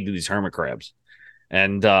I hated these hermit crabs.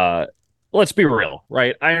 And let's be real,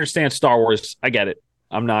 right? I understand Star Wars. I get it.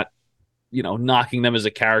 I'm not, knocking them as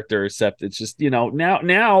a character, except it's just,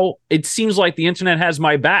 now it seems like the internet has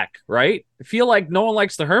my back, right? I feel like no one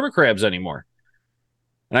likes the hermit crabs anymore.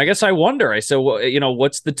 And I guess I wonder, I said, well,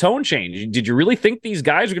 what's the tone change? Did you really think these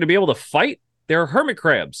guys are going to be able to fight? They're hermit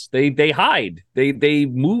crabs. They hide. They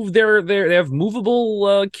move they have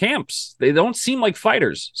movable camps. They don't seem like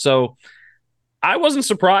fighters. So I wasn't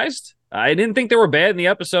surprised. I didn't think they were bad in the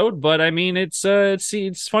episode, but I mean, it's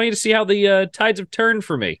funny to see how the tides have turned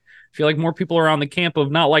for me. I feel like more people are on the camp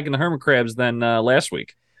of not liking the hermit crabs than last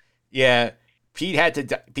week. Yeah, Pete had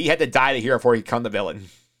to die to hero before he become the villain.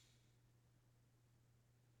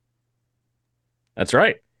 That's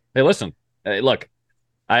right. Hey, listen, look,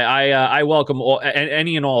 I welcome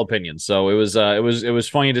any and all opinions. So it was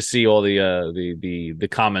funny to see all the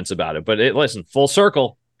comments about it. But listen, full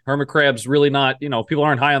circle, hermit crabs really not. People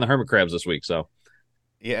aren't high on the hermit crabs this week. So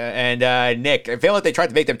yeah, and Nick, I feel like they tried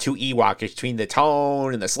to make them too Ewokish between the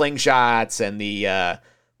tone and the slingshots and the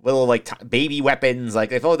little baby weapons.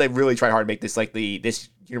 Like I feel like they really tried hard to make this like this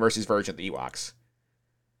universe's version of the Ewoks.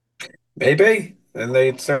 Maybe. And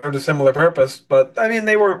they served a similar purpose, but I mean,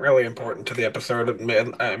 they weren't really important to the episode.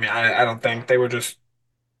 I mean, I don't think they were just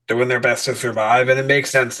doing their best to survive, and it makes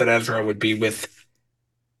sense that Ezra would be with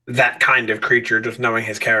that kind of creature, just knowing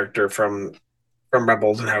his character from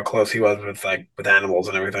Rebels and how close he was with animals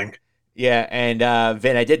and everything. Yeah, and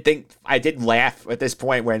Vin, I did laugh at this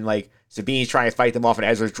point when Sabine's trying to fight them off and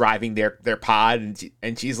Ezra's driving their pod,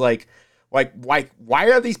 and she's like why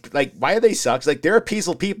are they sucks? Like they're a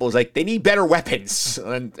peaceful people. It's like they need better weapons.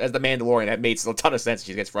 And as the Mandalorian, that makes a ton of sense.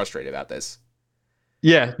 She gets frustrated about this.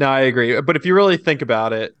 Yeah, no, I agree. But if you really think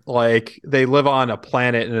about it, they live on a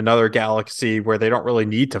planet in another galaxy where they don't really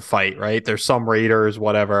need to fight, right? There's some raiders,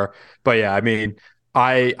 whatever. But yeah, I mean,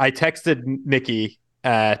 I texted Nikki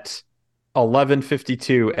at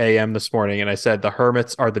 11:52 a.m. this morning, and I said the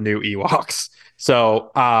hermits are the new Ewoks.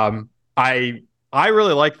 So I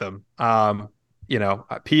really like them.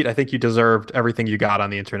 Pete, I think you deserved everything you got on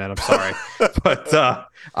the internet. I'm sorry, but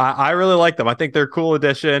I really like them. I think they're a cool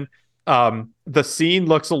addition. The scene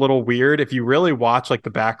looks a little weird. If you really watch the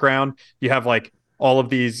background, you have all of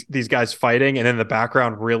these guys fighting, and in the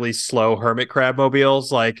background, really slow hermit crab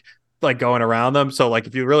mobiles like going around them. So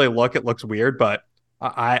if you really look, it looks weird. But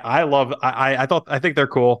I think they're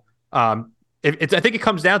cool. I think it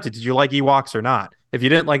comes down to, did you like Ewoks or not? If you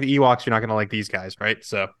didn't like the Ewoks, you're not going to like these guys, right?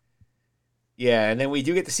 So, yeah, and then we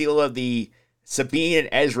do get to see a little of the Sabine and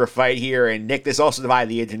Ezra fight here, and Nick, this also divided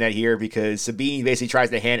the internet here because Sabine basically tries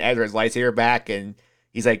to hand Ezra his lightsaber back, and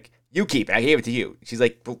he's like, "You keep it. I gave it to you." She's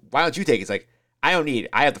like, "But why don't you take it?" It's like, "I don't need it.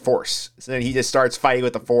 I have the Force." So then he just starts fighting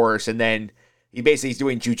with the Force, and then he basically is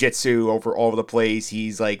doing jujitsu all over the place.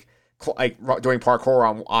 He's doing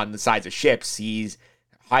parkour on the sides of ships. He's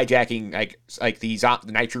hijacking these the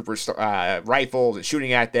night troopers rifles and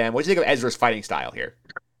shooting at them. What do you think of Ezra's fighting style here?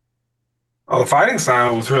 Oh, the fighting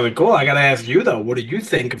style was really cool. I gotta ask you though, what do you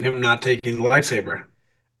think of him not taking the lightsaber?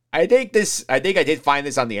 I think I did find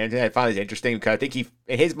this on the internet. I found it interesting because I think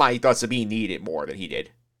in his mind, he thought Sabine needed it more than he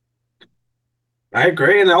did. I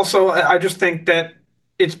agree, and also I just think that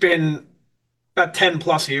it's been about 10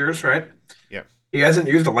 plus years, right? Yeah. He hasn't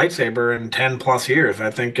used a lightsaber in 10 plus years.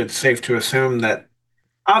 I think it's safe to assume that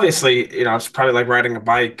obviously, it's probably like riding a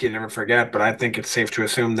bike, you never forget, but I think it's safe to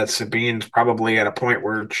assume that Sabine's probably at a point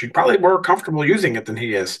where she's probably more comfortable using it than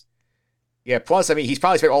he is. Yeah, plus, I mean, he's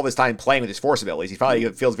probably spent all this time playing with his Force abilities. He probably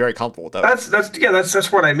feels very comfortable with those.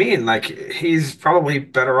 That's what I mean. He's probably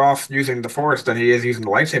better off using the Force than he is using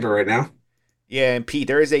the lightsaber right now. Yeah, and Pete,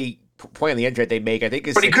 there is a point on the internet they make. I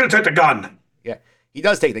think, but he could have took the gun. Yeah, he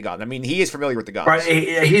does take the gun. I mean, he is familiar with the guns. Right?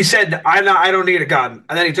 He said, "I don't need a gun,"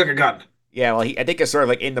 and then he took a gun. Yeah, well, I think it's sort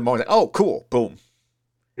of in the moment. Oh, cool, boom.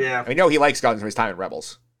 Yeah, I know he likes guns from his time in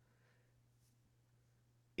Rebels.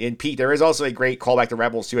 In Pete, there is also a great callback to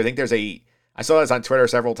Rebels too. I think there's a I saw this on Twitter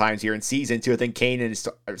several times here in season 2. I think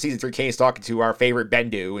season 3, Kane is talking to our favorite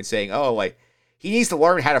Bendu and saying, "Oh, like he needs to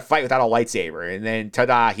learn how to fight without a lightsaber." And then,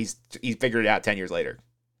 ta-da! He figured it out 10 years later.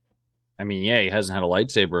 I mean, yeah, he hasn't had a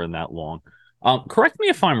lightsaber in that long. Correct me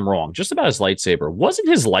if I'm wrong. Just about his lightsaber. Wasn't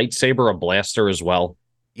his lightsaber a blaster as well?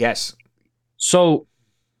 Yes. So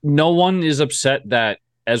no one is upset that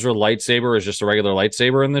Ezra lightsaber is just a regular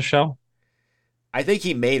lightsaber in this show? I think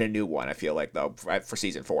he made a new one, I feel like, though, for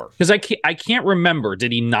season 4. Because I can't remember.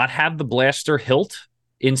 Did he not have the blaster hilt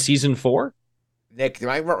in season 4? Nick, am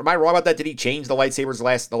I wrong about that? Did he change the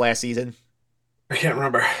lightsabers the last season? I can't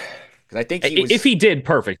remember. Because I think he was... If he did,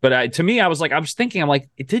 perfect. But to me, I was thinking,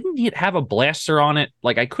 didn't he have a blaster on it?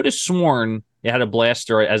 Like, I could have sworn it had a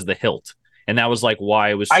blaster as the hilt. And that was like why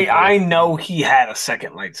it was. I know he had a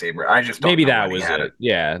second lightsaber. I just don't maybe know that when was he had it.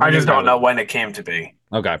 Yeah. I just don't know when it came to be.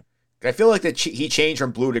 Okay. I feel like he changed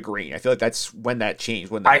from blue to green. I feel like that's when that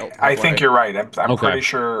changed. I think you're right. I'm Okay. pretty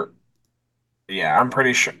sure. Yeah, I'm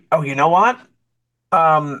pretty sure. Oh, you know what?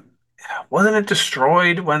 Wasn't it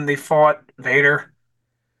destroyed when they fought Vader?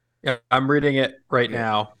 Yeah, I'm reading it right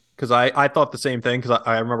now because I thought the same thing because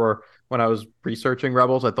I remember when I was researching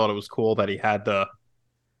Rebels, I thought it was cool that he had the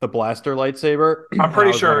blaster lightsaber. I'm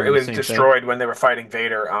pretty sure it was destroyed when they were fighting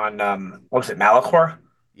Vader on what was it, Malachor?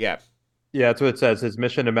 Yeah. Yeah, that's what it says. His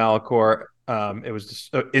mission to Malachor, it was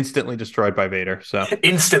instantly destroyed by Vader. So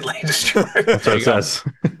instantly destroyed. That's what it says.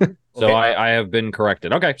 So okay. I have been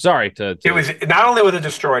corrected. Okay, sorry. It was not only was it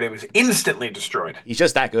destroyed, it was instantly destroyed. He's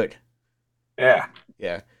just that good. Yeah.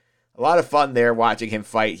 Yeah. A lot of fun there watching him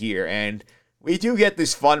fight here. And we do get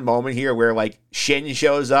this fun moment here where, like, Shin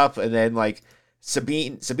shows up and then, like,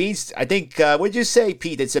 Sabine's, I think, what'd you say,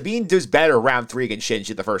 Pete, that Sabine does better round 3 against Shin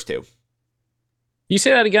the first 2? You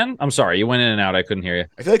say that again? I'm sorry. You went in and out. I couldn't hear you.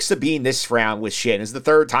 I feel like Sabine this round with Shin is the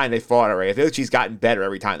 3rd time they fought already. I feel like she's gotten better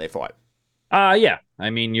every time they fought. Yeah. I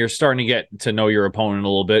mean, you're starting to get to know your opponent a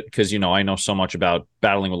little bit because, I know so much about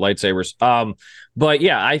battling with lightsabers. But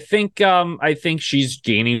yeah, I think she's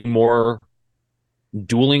gaining more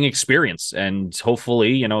dueling experience, and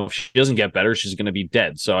hopefully, if she doesn't get better, she's going to be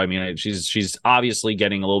dead. So, I mean, she's obviously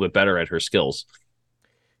getting a little bit better at her skills.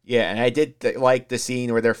 Yeah, and I did like the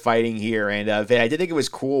scene where they're fighting here, and Vin, I did think it was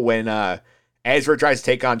cool when Ezra tries to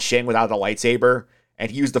take on Shin without the lightsaber, and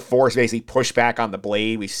he used the Force to basically push back on the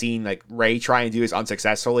blade. We've seen like Rey try and do this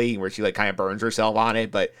unsuccessfully, where she like kind of burns herself on it,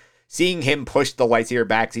 but seeing him push the lightsaber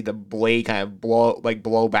back, see the blade kind of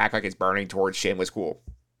blow back like it's burning towards Shin was cool.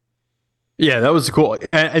 Yeah, that was cool.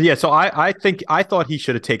 And yeah, so I thought he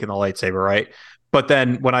should have taken the lightsaber, right? But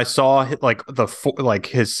then when I saw like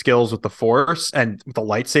his skills with the Force and the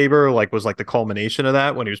lightsaber was the culmination of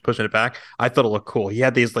that when he was pushing it back, I thought it looked cool. He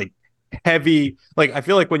had these like heavy, like I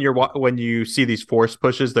feel like when you see these Force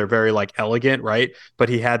pushes, they're very like elegant, right? But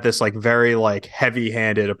he had this like very like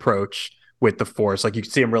heavy-handed approach with the Force. Like you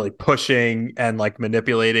could see him really pushing and like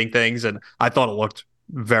manipulating things, and I thought it looked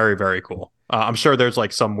very, very cool. I'm sure there's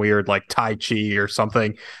like some weird like Tai Chi or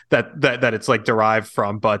something that it's like derived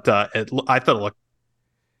from, but I thought it looked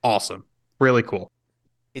awesome. Really cool.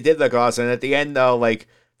 It did look awesome. And at the end, though, like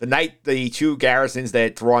the 2 garrisons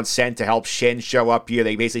that Thrawn sent to help Shin show up here,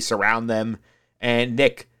 they basically surround them. And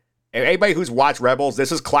Nick, anybody who's watched Rebels,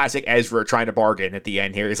 this is classic Ezra trying to bargain at the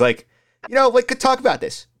end here. He's like, could talk about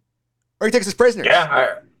this. Or he takes us prisoners.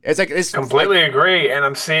 Yeah, it's like it's completely agree. And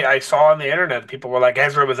I saw on the internet people were like,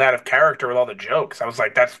 Ezra was out of character with all the jokes. I was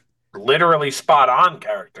like, that's literally spot on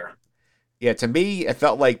character. Yeah, to me, it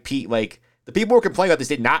felt like Pete, like the people who were complaining about this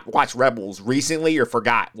did not watch Rebels recently or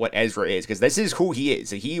forgot what Ezra is, because this is who he is.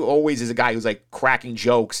 He always is a guy who's like cracking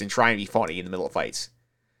jokes and trying to be funny in the middle of fights.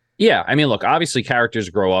 Yeah, I mean, look, obviously characters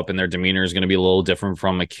grow up and their demeanor is going to be a little different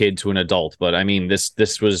from a kid to an adult. But I mean,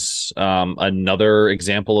 this was another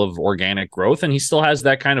example of organic growth, and he still has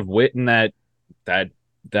that kind of wit and that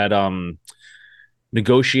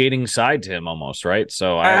negotiating side to him almost, right?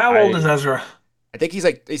 So how old is Ezra? I think he's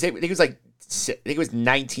like, I think he was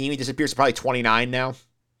 19. He disappears to probably 29 now.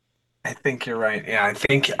 I think you're right. Yeah,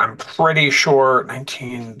 I'm pretty sure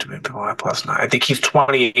 19 plus 9. I think he's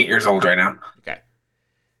 28 years old right now. Okay.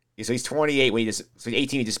 Yeah, so he's 28 when so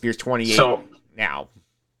 18 he disappears 28 now.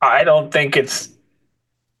 I don't think it's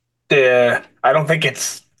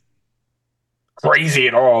crazy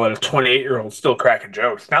at all that a 28-year-old still cracking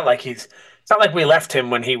jokes. It's not like we left him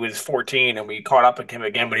when he was 14 and we caught up with him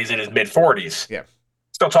again when he's in his mid 40s. Yeah.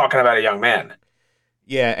 Still talking about a young man.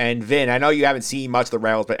 Yeah, and Vin, I know you haven't seen much of the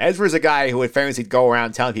Rebels, but Ezra's a guy who would famously go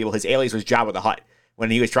around telling people his alias was Jabba the Hutt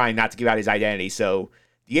when he was trying not to give out his identity. So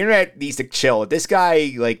the internet needs to chill. This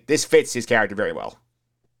guy, like, this fits his character very well.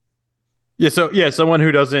 Someone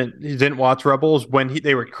who didn't watch Rebels when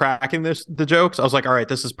they were cracking the jokes, I was like, all right,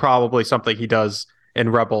 this is probably something he does in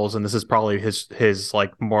Rebels, and this is probably his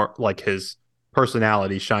like more like his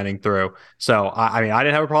personality shining through. So I mean, I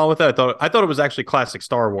didn't have a problem with it. I thought it was actually classic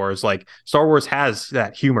Star Wars. Like Star Wars has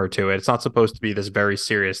that humor to it. It's not supposed to be this very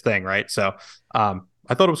serious thing, right? So I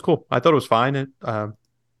thought it was cool. I thought it was fine. And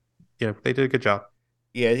they did a good job.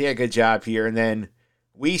 Yeah, good job here. And then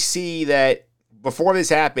we see that before this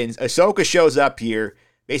happens, Ahsoka shows up here,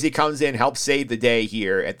 basically comes in, helps save the day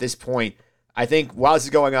here. At this point, I think while this is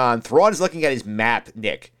going on, Thrawn is looking at his map,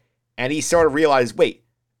 Nick, and he sort of realized, wait,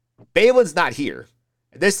 Balin's not here.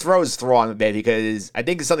 This throws Thrawn a bit because I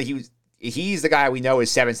think it's something he's the guy we know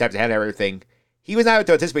is 7 steps ahead of everything. He was not able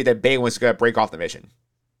to anticipate that Balin was going to break off the mission.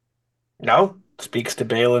 No, speaks to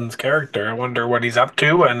Balin's character. I wonder what he's up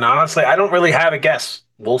to, and honestly, I don't really have a guess.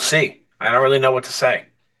 We'll see. I don't really know what to say.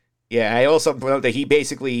 Yeah, I also note that he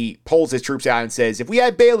basically pulls his troops out and says, if we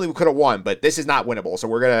had Bailey, we could have won, but this is not winnable, so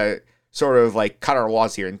we're going to sort of like cut our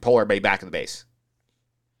loss here and pull everybody back to the base.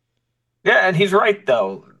 Yeah, and he's right,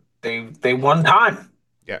 though. They won time.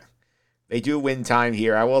 Yeah, they do win time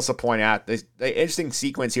here. I will also point out the interesting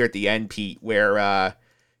sequence here at the end, Pete, where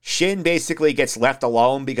Shin basically gets left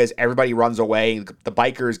alone because everybody runs away. The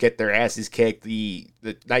bikers get their asses kicked. The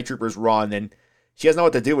night troopers run, and she doesn't know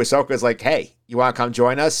what to do. Ahsoka's like, hey, you want to come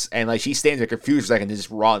join us? And like she stands there confused for a second and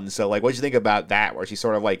just runs. So like, what do you think about that? Where she's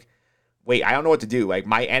sort of like, wait, I don't know what to do. Like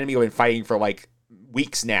my enemy has been fighting for like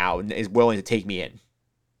weeks now and is willing to take me in.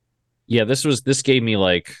 Yeah, this gave me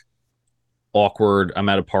like awkward. I'm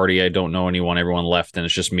at a party. I don't know anyone. Everyone left, and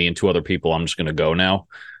it's just me and 2 other people. I'm just gonna go now.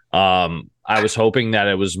 I was hoping that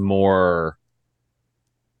it was more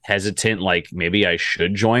hesitant, like maybe I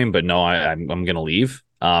should join, but no, I'm gonna leave.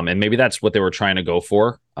 And maybe that's what they were trying to go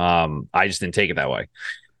for. I just didn't take it that way.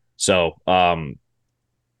 So I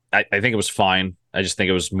think it was fine. I just think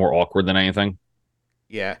it was more awkward than anything.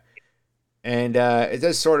 Yeah. And it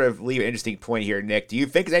does sort of leave an interesting point here, Nick. Do you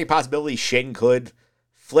think there's any possibility Shin could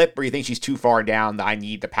flip, or you think she's too far down that I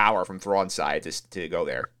need the power from Thrawn's side to go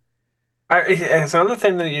there? It's another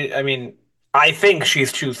thing that I think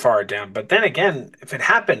she's too far down. But then again, if it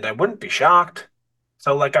happened, I wouldn't be shocked.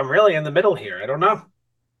 So, like, I'm really in the middle here. I don't know.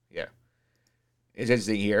 Yeah. It's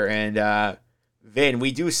interesting here. And Vin,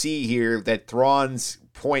 we do see here that Thrawn's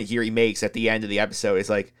point here he makes at the end of the episode is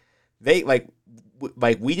like,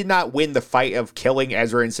 we did not win the fight of killing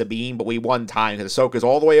Ezra and Sabine, but we won time because Ahsoka's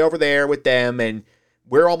all the way over there with them, and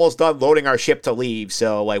we're almost done loading our ship to leave.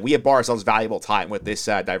 So, like, we have bought ourselves valuable time with this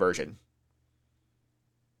diversion.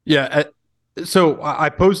 Yeah. So I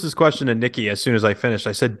posed this question to Nikki as soon as I finished.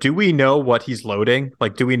 I said, do we know what he's loading?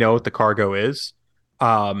 Like, do we know what the cargo is?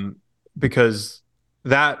 Because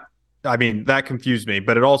that confused me,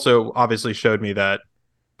 but it also obviously showed me that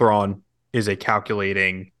Thrawn is a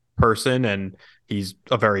calculating person and he's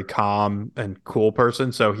a very calm and cool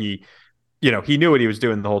person. So he knew what he was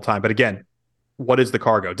doing the whole time. But again, what is the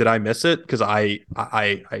cargo? Did I miss it? Because I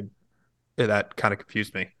that kind of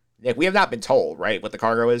confused me. Nick, we have not been told, right, what the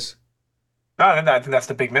cargo is? No, I think that's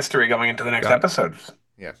the big mystery going into the next episode.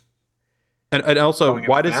 Yeah. And also,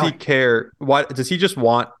 why does he care? Why does he just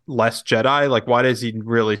want less Jedi? Like, why does he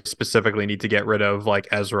really specifically need to get rid of like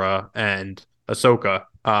Ezra and Ahsoka?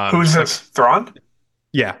 Who's this? Thrawn?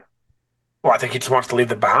 Yeah. Well, I think he just wants to leave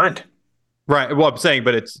them behind. Right. Well, I'm saying,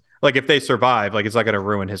 but it's like if they survive, like it's not going to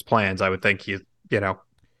ruin his plans. I would think well,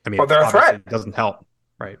 they're a threat. It doesn't help,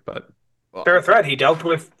 right? But they're a threat. He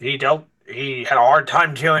had a hard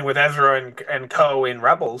time dealing with Ezra and Co. in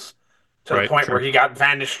Rebels to the point where he got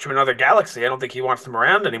vanished to another galaxy. I don't think he wants them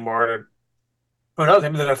around anymore. Who knows?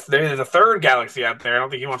 Maybe there's a third galaxy out there. I don't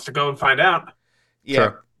think he wants to go and find out. Yeah.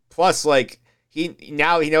 Sure. Plus, like, he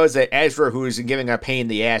knows that Ezra, who's been giving a pain in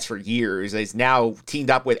the ass for years, is now teamed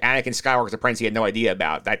up with Anakin Skywalker's apprentice he had no idea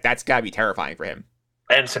about. That's got to be terrifying for him.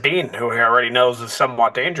 And Sabine, who he already knows is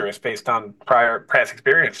somewhat dangerous based on past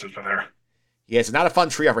experiences with her. Yeah, it's not a fun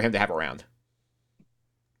trio for him to have around.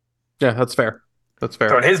 Yeah, that's fair. That's fair.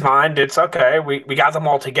 So in his mind, it's okay. We got them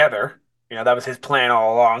all together. That was his plan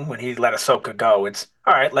all along when he let Ahsoka go. It's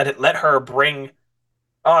all right. Let her bring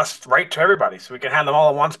us right to everybody, so we can have them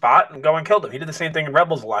all in one spot and go and kill them. He did the same thing in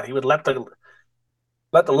Rebels a lot. He would let the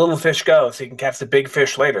little fish go so he can catch the big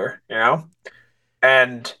fish later.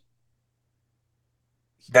 And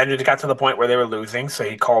then it got to the point where they were losing, so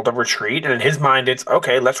he called a retreat. And in his mind, it's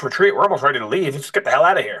okay. Let's retreat. We're almost ready to leave. Let's get the hell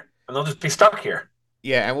out of here, and they'll just be stuck here.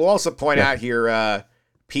 Yeah, and we'll also point out here,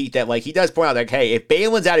 Pete, that like he does point out like, hey, if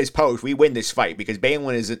Balin's at his post, we win this fight because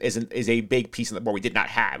Balin is a big piece of the board we did not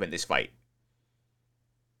have in this fight.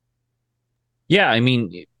 Yeah, I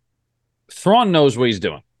mean, Thrawn knows what he's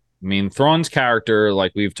doing. I mean, Thrawn's character,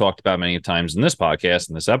 like we've talked about many times in this podcast,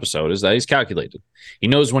 in this episode, is that he's calculated. He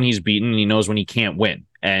knows when he's beaten, and he knows when he can't win.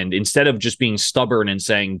 And instead of just being stubborn and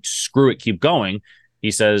saying, screw it, keep going,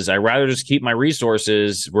 he says, I'd rather just keep my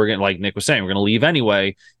resources. We're going to, like Nick was saying, we're going to leave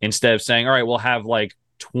anyway, instead of saying, all right, we'll have like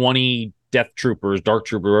 20 Death Troopers, Dark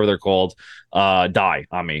Troopers, whatever they're called, die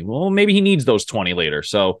on me. Well, maybe he needs those 20 later.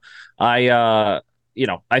 So I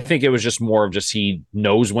think it was just more of just he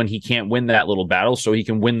knows when he can't win that little battle, so he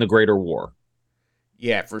can win the greater war.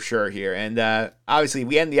 Yeah, for sure here. And obviously,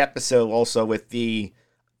 we end the episode also with the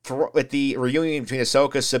reunion between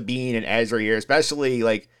Ahsoka, Sabine, and Ezra here. Especially,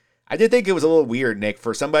 like, I did think it was a little weird, Nick,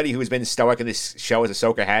 for somebody who's been stoic in this show as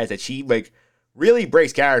Ahsoka has, that she, like, really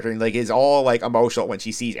breaks character and, like, is all, like, emotional when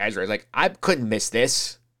she sees Ezra. It's like, I couldn't miss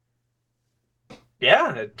this.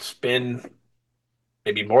 Yeah, it's been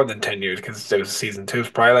maybe more than 10 years because it was season 2. It's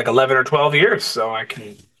probably like 11 or 12 years, so I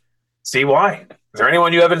can see why. Is there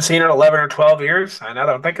anyone you haven't seen in 11 or 12 years? I know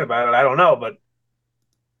that I'm thinking about it. I don't know, but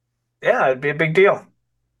yeah, it'd be a big deal.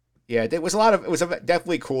 Yeah, it was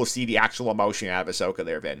definitely cool to see the actual emotion out of Ahsoka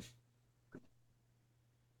there, Vin.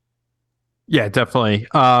 Yeah, definitely.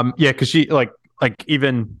 Yeah, because she like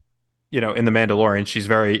even in the Mandalorian,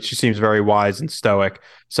 she seems very wise and stoic.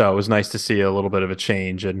 So it was nice to see a little bit of a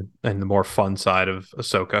change and the more fun side of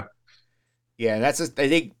Ahsoka. Yeah, and that's just, I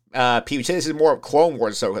think Pete said this is more of Clone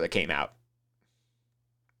Wars Ahsoka that came out.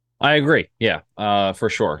 I agree. Yeah, for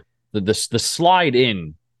sure. The slide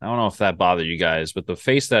in, I don't know if that bothered you guys, but the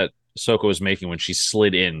face that Ahsoka was making when she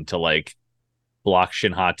slid in to like block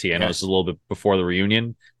Shin Hati, I know this is a little bit before the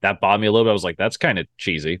reunion, that bothered me a little bit. I was like, that's kind of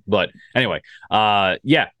cheesy. But anyway,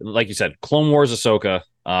 yeah, like you said, Clone Wars Ahsoka,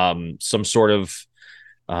 some sort of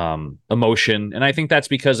emotion. And I think that's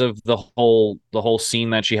because of the whole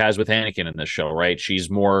scene that she has with Anakin in this show, right? She's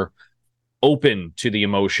more open to the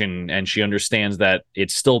emotion, and she understands that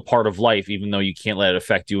it's still part of life, even though you can't let it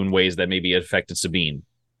affect you in ways that maybe it affected Sabine,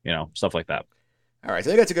 stuff like that. All right, so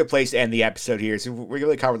I think that's a good place to end the episode here. So we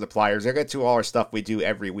really covered the pliers. We'll get to all our stuff we do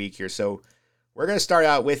every week here. So we're going to start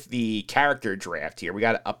out with the character draft here. We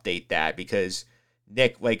got to update that because,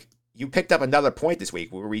 Nick, like, you picked up another point this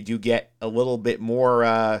week where we do get a little bit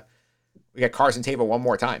more, we got Carson Tava one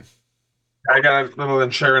more time. I got a little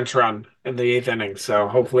insurance run in the 8th inning, so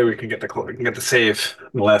hopefully we can get the save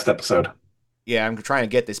in the last episode. Yeah, I'm trying to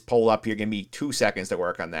get this poll up here. Give me 2 seconds to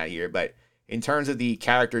work on that here. But in terms of the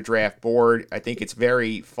character draft board, I think it's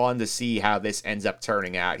very fun to see how this ends up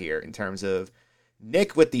turning out here in terms of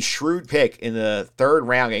Nick with the shrewd pick in the 3rd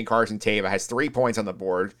round getting Carson Tava has 3 points on the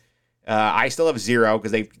board. I still have 0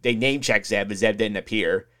 because they name checked Zeb, but Zeb didn't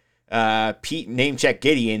appear. Pete name checked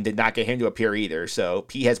Gideon, did not get him to appear either. So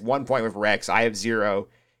Pete has 1 point with Rex. I have 0.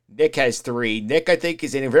 Nick has 3. Nick, I think,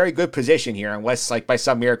 is in a very good position here, unless, like, by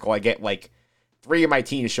some miracle, I get, like, 3 of my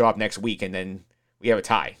team to show up next week, and then we have a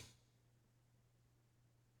tie.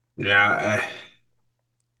 Yeah.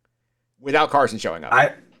 Without Carson showing up.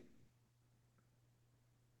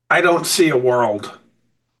 I don't see a world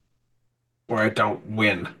where I don't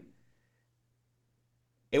win.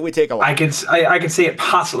 It would take a lot. I can see it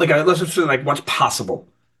possibly. Like, let's just say, like, what's possible.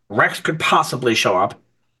 Rex could possibly show up.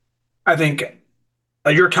 I think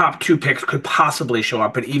your top 2 picks could possibly show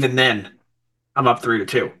up, but even then, I'm up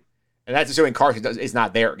 3-2. And that's assuming Carson is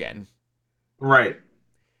not there again. Right.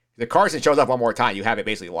 If Carson shows up one more time, you have it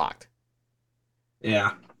basically locked.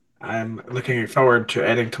 Yeah. I'm looking forward to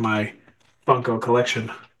adding to my Funko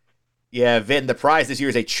collection. Yeah, Vin, the prize this year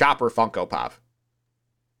is a Chopper Funko Pop.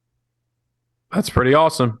 That's pretty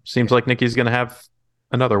awesome. Seems like Nikki's going to have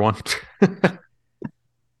another one.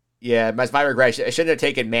 Yeah, my regret. I shouldn't have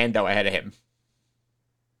taken Mando ahead of him.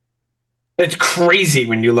 It's crazy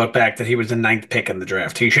when you look back that he was the 9th pick in the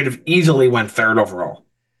draft. He should have easily went 3rd overall.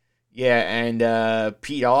 Yeah, and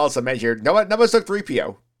Pete also mentioned none of us took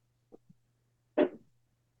 3PO.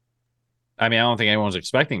 I mean, I don't think anyone's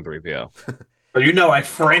expecting 3PO. But I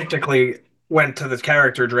frantically went to the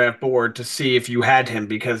character draft board to see if you had him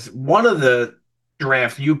because one of the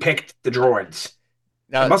drafts you picked the droids.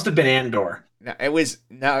 Now, it must have been Andor. No, it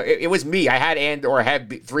was me. I had Andor, I had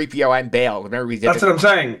 3PO and Bail. Remember we did That's what I'm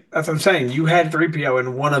saying. That's what I'm saying. You had 3PO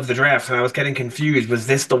in one of the drafts, and I was getting confused. Was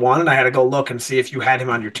this the one? And I had to go look and see if you had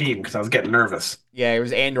him on your team because I was getting nervous. Yeah, it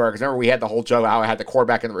was Andor because remember we had the whole joke how I had the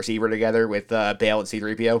quarterback and the receiver together with Bail and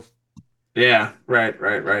C3PO. Yeah, right.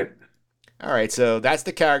 All right, so that's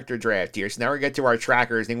the character draft here. So now we get to our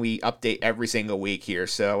trackers, and we update every single week here.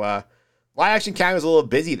 So live action cameo was a little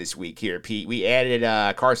busy this week here, Pete. We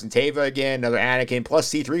added Carson Tava again, another Anakin, plus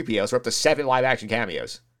C3PO. So we're up to 7 live action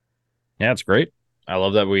cameos. Yeah, it's great. I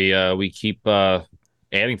love that we keep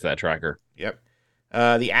adding to that tracker. Yep.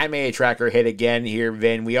 The anime tracker hit again here,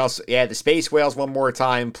 Vin. We also the space whales one more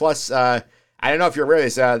time. Plus, I don't know if you're aware of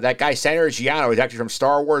this. That guy Senator Giano is actually from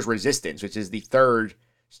Star Wars Resistance, which is the third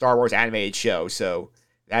Star Wars animated show. So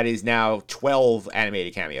that is now 12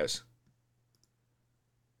 animated cameos.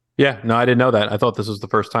 Yeah, no, I didn't know that. I thought this was the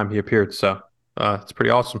first time he appeared, so it's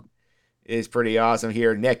pretty awesome. It is pretty awesome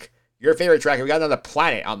here. Nick, your favorite tracker. We got another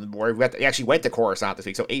planet on the board. We actually went to Coruscant this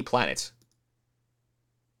week, so 8 planets.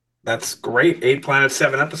 That's great. 8 planets,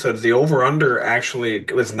 7 episodes. The over/under actually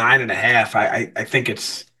it was 9.5. I think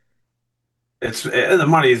it's the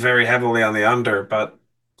money is very heavily on the under, but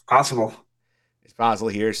it's possible. It's possible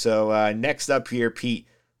here. So next up here, Pete.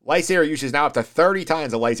 Lightsaber usage is now up to 30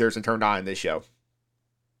 times the lightsabers been turned on in this show.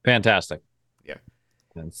 Fantastic. Yeah.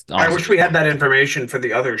 I wish we had that information for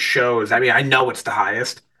the other shows. I mean, I know it's the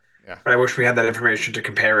highest, but I wish we had that information to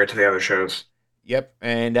compare it to the other shows. Yep.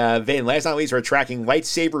 And Vin, last but not least, we're tracking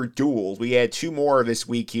lightsaber duels. We had 2 more this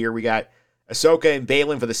week here. We got Ahsoka and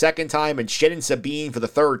Balin for the second time and Shin and Sabine for the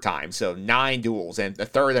third time. So 9 duels, and the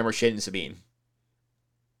third of them were Shin and Sabine.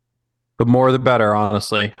 The more the better,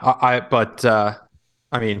 honestly.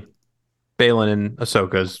 I mean, Balin and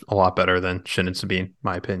Ahsoka is a lot better than Shin and Sabine,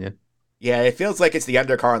 my opinion. Yeah, it feels like it's the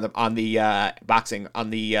undercard on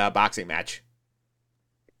the boxing match.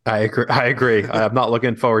 I agree. I'm not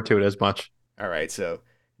looking forward to it as much. All right, so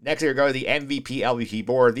next we go to the MVP LVP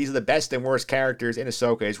board. These are the best and worst characters in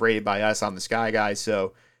Ahsoka as rated by us on the Sky Guys.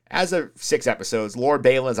 So as of 6 episodes, Lord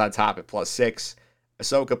Balin's on top at +6,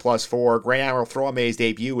 Ahsoka +4, Grand Admiral Thrawn made his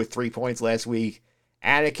debut with 3 points last week,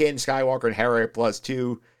 Anakin, Skywalker, and Hera at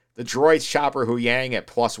 +2, the droids Chopper, Hu Yang at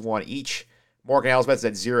 +1 each, Morgan Elsbeth's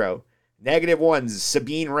at 0. -1s,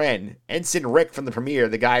 Sabine Wren, Ensign Rick from the premiere,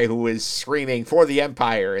 the guy who was screaming for the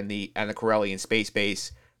Empire in the Corellian space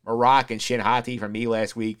base, Marak and Shin Hati from me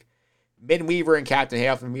last week, Min Weaver and Captain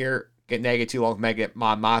Hale from here get -2 along with Mega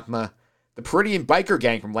Mon Mothma. The Peridian Biker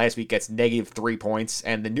Gang from last week gets -3 points,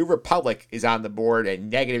 and the New Republic is on the board at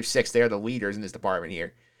 -6. They're the leaders in this department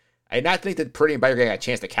here. I did not think that Peridian Biker Gang had a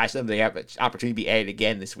chance to catch them. They have an opportunity to be added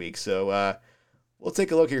again this week, so we'll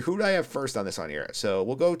take a look here. Who do I have first on this one here? So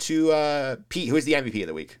we'll go to Pete, who is the MVP of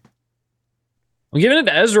the week. I'm giving it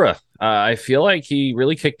to Ezra. I feel like he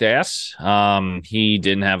really kicked ass. He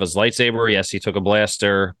didn't have his lightsaber. Yes, he took a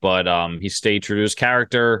blaster, but he stayed true to his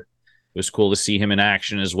character. It was cool to see him in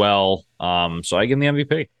action as well. So I give him the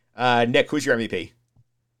MVP. Nick, who's your MVP?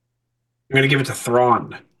 I'm going to give it to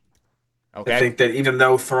Thrawn. Okay. I think that even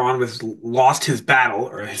though Thrawn lost his battle,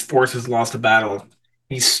 or his forces lost a battle,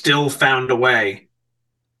 he still found a way,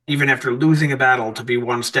 even after losing a battle, to be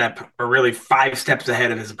 1 step, or really 5 steps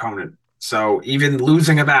ahead of his opponent. So even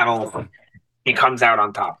losing a battle, he comes out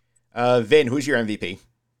on top. Vin, who's your MVP?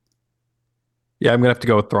 Yeah, I'm gonna have to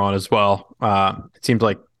go with Thrawn as well. It seems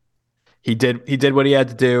like he did what he had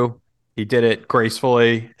to do. He did it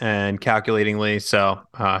gracefully and calculatingly, so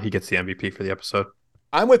he gets the MVP for the episode.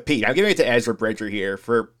 I'm with Pete. I'm giving it to Ezra Bridger here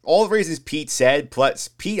for all the reasons Pete said. Plus,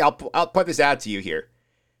 Pete, I'll put this out to you here.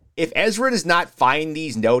 If Ezra does not find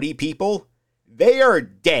these Noti people, they are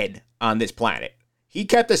dead on this planet. He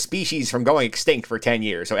kept the species from going extinct for 10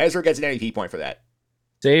 years, so Ezra gets an MVP point for that.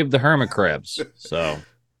 Save the hermit crabs. So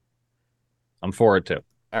I'm for it too.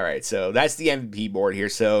 All right, so that's the MVP board here.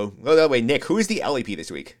 So go that way. Nick, who's the LEP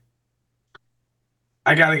this week?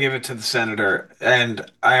 I got to give it to the Senator. And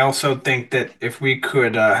I also think that if we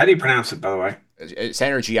could, how do you pronounce it, by the way?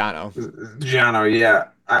 Senator Giano. Giano, yeah.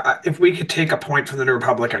 If we could take a point from the New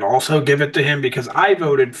Republic and also give it to him, because I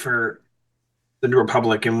voted for the New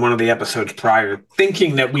Republic in one of the episodes prior,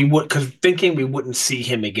 thinking we wouldn't see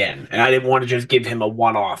him again. And I didn't want to just give him a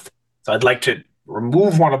one-off. So I'd like to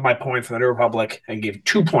remove one of my points from the New Republic and give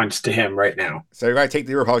 2 points to him right now. So you're going to take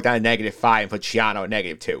the New Republic down to -5 and put Giano at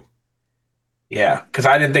 -2. Yeah, because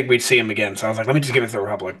I didn't think we'd see him again. So I was like, let me just give it to the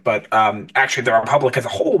Republic. But actually, the Republic as a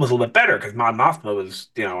whole was a little bit better because Mon Mothma was,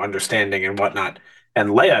 understanding and whatnot.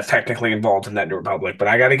 And Leia is technically involved in that New Republic. But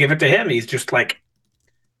I got to give it to him. He's just like,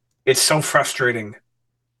 it's so frustrating.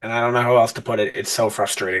 And I don't know how else to put it. It's so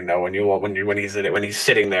frustrating, though, when he's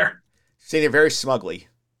sitting there. Sitting there very smugly.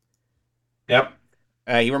 Yep.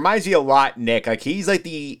 He reminds me a lot, Nick. Like, he's like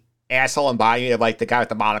the asshole embodiment of like the guy with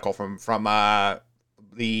the monocle from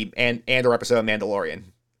the Andor episode of Mandalorian.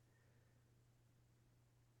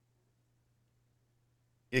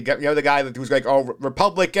 You know the guy that was like, "Oh,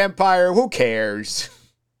 Republic Empire, who cares?"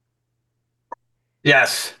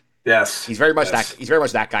 Yes. He's very much that. He's very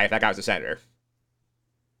much that guy. If that guy was a senator.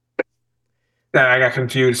 I got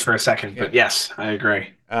confused for a second, but yes, I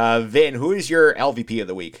agree. Vin, who is your LVP of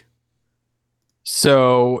the week?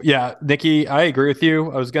 So yeah, Nikki, I agree with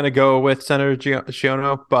you. I was gonna go with Senator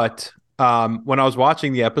Giano, but when I was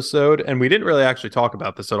watching the episode, and we didn't really actually talk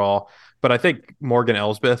about this at all, but I think Morgan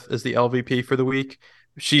Elsbeth is the LVP for the week.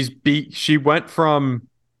 She went from,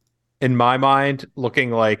 in my mind,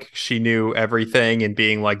 looking like she knew everything and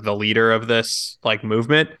being like the leader of this like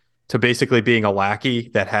movement to basically being a lackey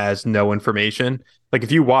that has no information. Like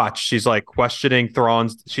if you watch, she's like questioning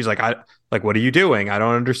Thrawn's. She's like, what are you doing? I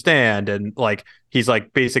don't understand. And like he's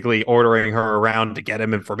like basically ordering her around to get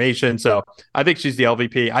him information. So I think she's the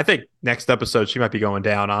LVP. I think next episode she might be going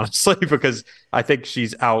down, honestly, because I think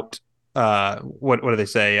she's out. What do they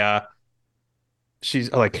say?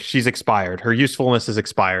 She's expired. Her usefulness is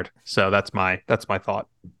expired. So that's my thought.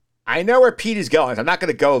 I know where Pete is going. I'm not going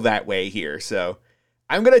to go that way here. So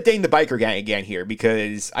I'm going to ding the biker gang again here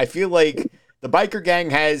because I feel like the biker gang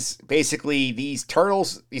has basically these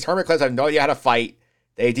turtles, these hermit crabs have no idea how to fight.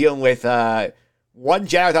 They're dealing with one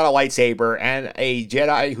Jedi without a lightsaber and a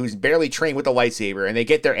Jedi who's barely trained with a lightsaber, and they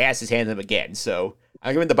get their asses handed to them again. So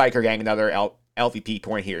I'm giving the biker gang another LVP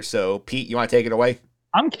point here. So Pete, you want to take it away?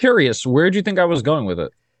 I'm curious. Where do you think I was going with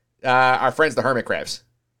it? Our friends, the hermit crabs.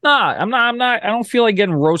 Nah, I'm not. I don't feel like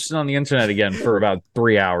getting roasted on the internet again for about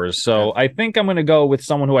 3 hours. So I think I'm going to go with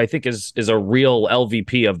someone who I think is a real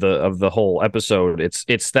LVP of the whole episode.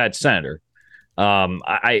 It's that senator.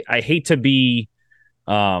 I hate to be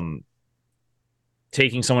taking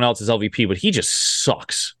someone else's LVP, but he just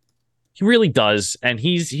sucks. He really does, and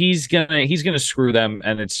he's gonna screw them,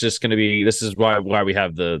 and it's just gonna be. This is why we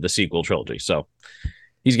have the sequel trilogy. So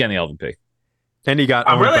he's getting the LVP. And he got.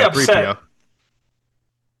 I'm really upset. 3PO.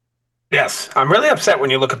 Yes, I'm really upset when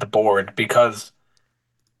you look at the board because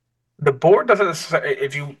the board doesn't necessarily.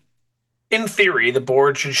 If you, in theory, the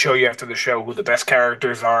board should show you after the show who the best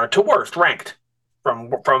characters are to worst ranked from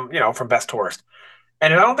best to worst.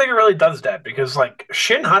 And I don't think it really does that because like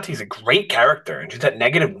Shin Hati's a great character and she's at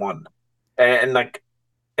 -1, and like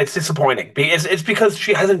it's disappointing. It's because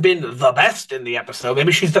she hasn't been the best in the episode.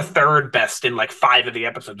 Maybe she's the third best in like 5 of the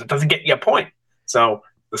episodes. It doesn't get you a point. So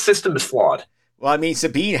the system is flawed. Well, I mean,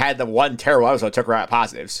 Sabine had the one terrible episode, took her out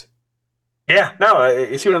positives. Yeah, no,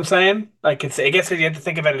 you see what I'm saying? Like, I guess you have to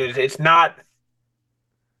think about it. It's not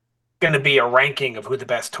going to be a ranking of who the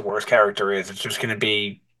best to worst character is. It's just going to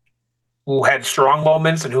be who had strong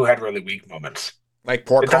moments and who had really weak moments. Like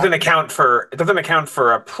poor. It doesn't account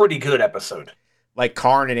for a pretty good episode. Like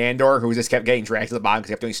Karn and Andor, who just kept getting dragged to the bottom because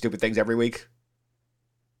they kept doing stupid things every week.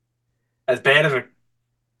 As bad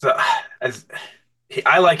as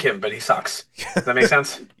I like him, but he sucks. Does that make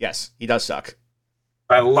sense? Yes, he does suck.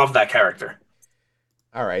 I love that character.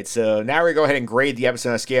 All right, so now we're going to go ahead and grade the episode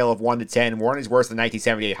on a scale of 1 to 10. 1 is worse than the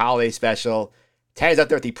 1978 holiday special. 10 is up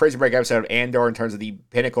there with the Prison Break episode of Andor in terms of the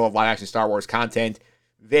pinnacle of live-action Star Wars content.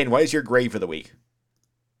 Vin, what is your grade for the week?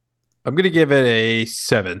 I'm going to give it a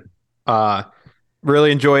 7.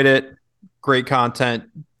 Really enjoyed it. Great content.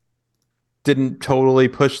 Didn't totally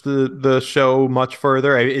push the show much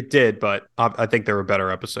further. It did, but I think there were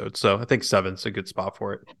better episodes. So I think 7's a good spot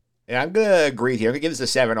for it. And I'm going to agree here. I'm going to give this a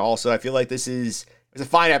 7 also. I feel like it's a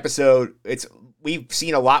fine episode. We've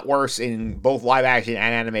seen a lot worse in both live action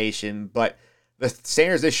and animation, but the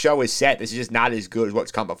standards this show is set. This is just not as good as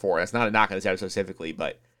what's come before. That's not a knock on this episode specifically,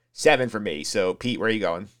 but 7 for me. So, Pete, where are you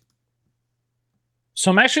going? So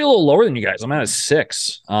I'm actually a little lower than you guys. I'm at a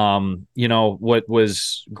 6. What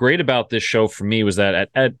was great about this show for me was that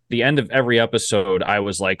at the end of every episode, I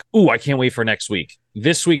was like, ooh, I can't wait for next week.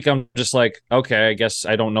 This week, I'm just like, okay, I guess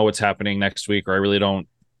I don't know what's happening next week, or I really don't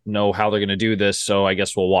know how they're going to do this, so I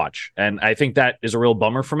guess we'll watch. And I think that is a real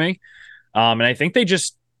bummer for me. And I think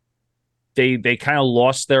they kind of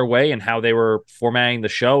lost their way in how they were formatting the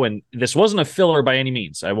show. And this wasn't a filler by any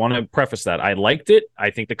means. I want to preface that. I liked it. I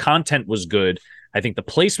think the content was good. I think the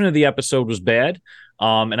placement of the episode was bad.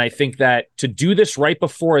 And I think that to do this right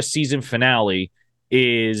before a season finale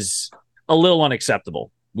is a little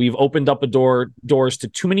unacceptable. We've opened up doors to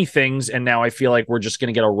too many things, and now I feel like we're just going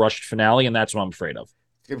to get a rushed finale, and that's what I'm afraid of.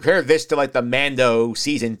 Compare this to like the Mando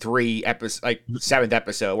season 3 episode, like 7th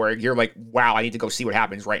episode, where you're like, wow, I need to go see what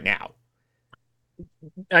happens right now.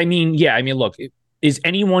 I mean, look, is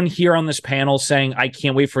anyone here on this panel saying I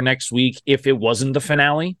can't wait for next week if it wasn't the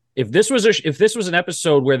finale? If this was an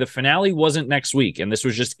episode where the finale wasn't next week and this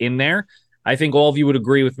was just in there, I think all of you would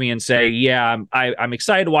agree with me and say, yeah, I'm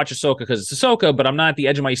excited to watch Ahsoka because it's Ahsoka, but I'm not at the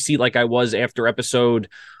edge of my seat like I was after episode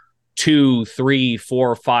 2, 3,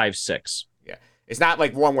 4, 5, 6. Yeah, it's not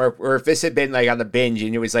like one where if this had been like on the binge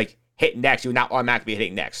and it was like hit next, you would not automatically be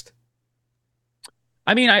hitting next.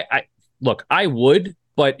 I mean, I would.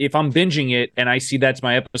 But if I'm binging it and I see that's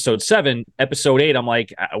my episode 7, episode 8, I'm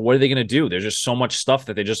like, what are they going to do? There's just so much stuff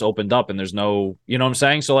that they just opened up and there's no, you know what I'm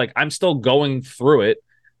saying? So like, I'm still going through it,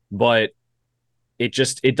 but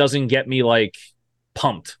it doesn't get me like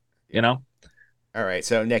pumped, you know? All right,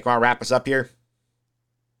 so Nick, want to wrap us up here?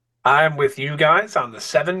 I'm with you guys on the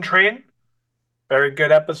 7 train. Very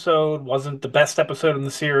good episode. Wasn't the best episode in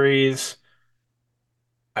the series.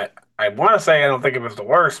 I I want to say I don't think it was the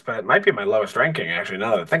worst, but it might be my lowest ranking actually.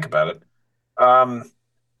 Now that I think about it,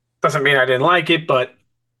 doesn't mean I didn't like it, but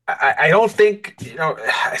I don't think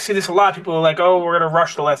I see this a lot. People are like, "Oh, we're gonna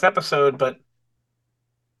rush the last episode," but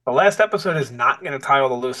the last episode is not going to tie all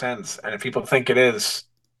the loose ends. And if people think it is,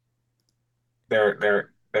 they're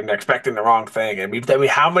expecting the wrong thing. And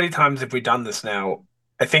how many times have we done this now?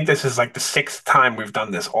 I think this is like the 6th time we've done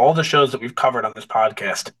this. All the shows that we've covered on this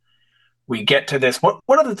podcast, we get to this. What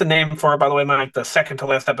is the name for it, by the way, Mike? The second to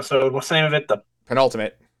last episode. What's the name of it? The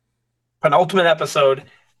Penultimate episode.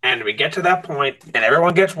 And we get to that point, and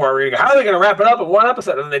everyone gets worried. How are they going to wrap it up in one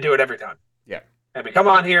episode? And then they do it every time. Yeah. And we come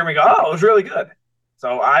on here and we go, oh, it was really good.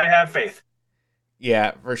 So I have faith.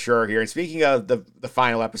 Yeah, for sure here. And speaking of the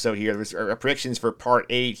final episode here, there's predictions for part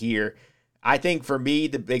 8 here. I think for me,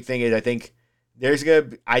 the big thing is I think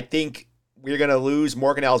we're gonna lose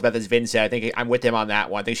Morgan Elsbeth, as Vin said. I think I'm with him on that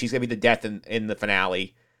one. I think she's gonna be the death in the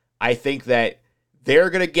finale. I think that they're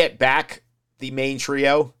gonna get back the main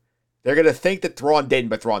trio. They're gonna think that Thrawn didn't,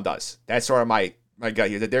 but Thrawn does. That's sort of my gut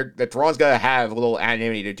here. That Thrawn's gonna have a little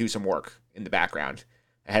anonymity to do some work in the background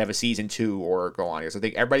ahead of a season 2 or go on here. So I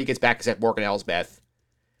think everybody gets back except Morgan Elsbeth,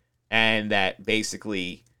 and that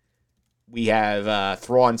basically we have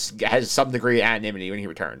Thrawn has some degree of anonymity when he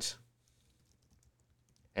returns.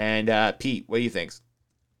 And Pete, what do you think?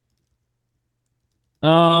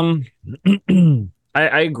 I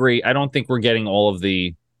agree. I don't think we're getting all of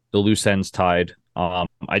the loose ends tied. I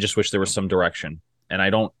just wish there was some direction,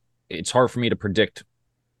 and it's hard for me to predict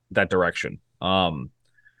that direction.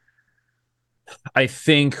 I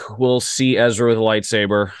think we'll see Ezra with a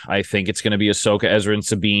lightsaber. I think it's going to be Ahsoka, Ezra, and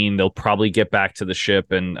Sabine. They'll probably get back to the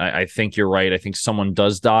ship, and I think you're right. I think someone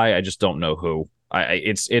does die. I just don't know who.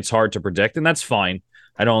 It's hard to predict, and that's fine.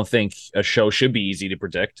 I don't think a show should be easy to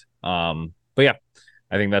predict. But yeah,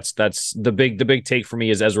 I think that's the big take for me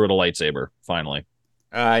is Ezra with a lightsaber. Finally,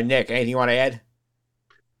 Nick, anything you want to add?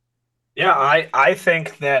 Yeah, I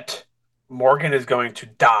think that Morgan is going to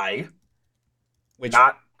die,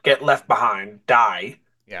 not get left behind, die.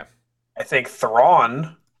 Yeah. I think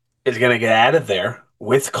Thrawn is going to get out of there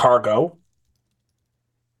with cargo.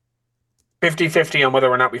 50-50 on whether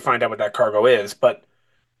or not we find out what that cargo is,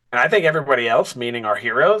 and I think everybody else, meaning our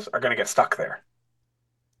heroes, are going to get stuck there.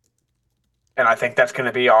 And I think that's going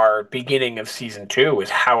to be our beginning of season 2 is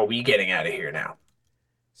how are we getting out of here now?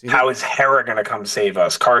 How is Hera going to come save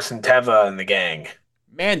us? Carson Teva and the gang.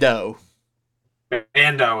 Mando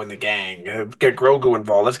and the gang. Get Grogu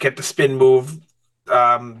involved. Let's get the spin move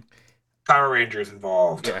Power Rangers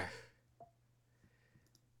involved. Yeah.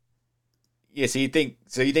 Yeah, so you think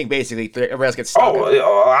basically everybody else gets stuck.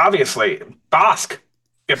 Oh, obviously. Bosk.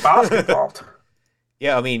 Get Bosk involved.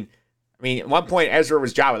 Yeah, I mean, at one point Ezra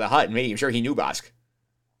was Jabba the Hutt, and maybe I'm sure he knew Bosk.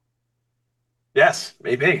 Yes,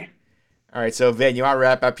 maybe. All right, so Vin, you want to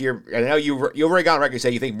wrap up here? I know you already got on record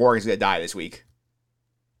saying you think Morgan's going to die this week.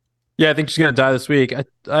 Yeah, I think she's going to die this week.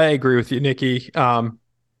 I agree with you, Nikki. I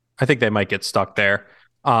think they might get stuck there.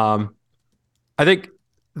 I think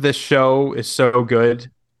this show is so good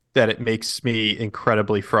that it makes me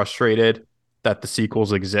incredibly frustrated that the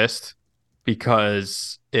sequels exist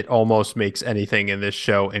because it almost makes anything in this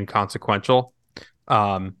show inconsequential.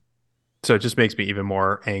 So it just makes me even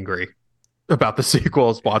more angry about the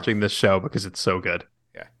sequels watching this show because it's so good.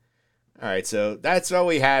 Yeah. All right, so that's all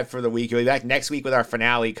we have for the week. We'll be back next week with our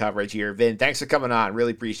finale coverage here. Vin, thanks for coming on.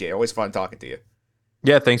 Really appreciate it. Always fun talking to you.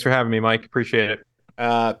 Yeah, thanks for having me, Mike. Appreciate it.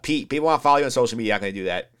 Pete, people want to follow you on social media. I'm going to do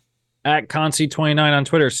that. At Consy29 on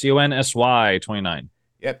Twitter, CONSY29.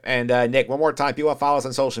 Yep. And Nick, one more time, people want to follow us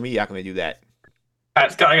on social media. I'm going to do that.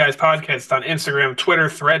 At Sky Guys Podcast on Instagram, Twitter,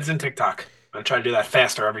 Threads, and TikTok. I'm trying to do that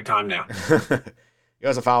faster every time now. You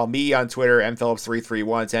also follow me on Twitter,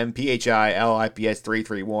 mphillips331. It's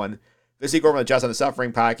MPHILIPS331. This week, we're going to Just on the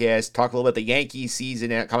Suffering podcast, talk a little bit the Yankees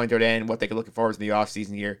season coming to an end, what they can look forward to in the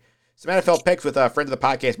offseason here. Some NFL picks with a friend of the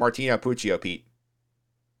podcast, Martino Puccio, Pete.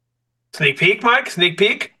 Sneak peek, Mike? Sneak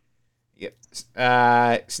peek? Yep.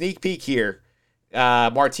 Sneak peek here.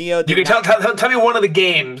 Martino. You can tell me one of the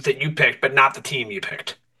games that you picked, but not the team you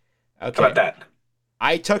picked. Okay. How about that?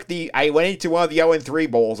 I went into one of the 0-3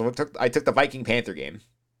 bowls. I took the Viking Panther game.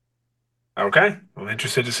 Okay. I'm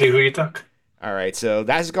interested to see who you took. All right, so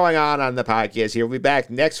that's going on the podcast here. We'll be back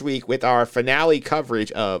next week with our finale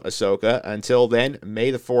coverage of Ahsoka. Until then,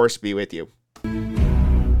 may the Force be with you.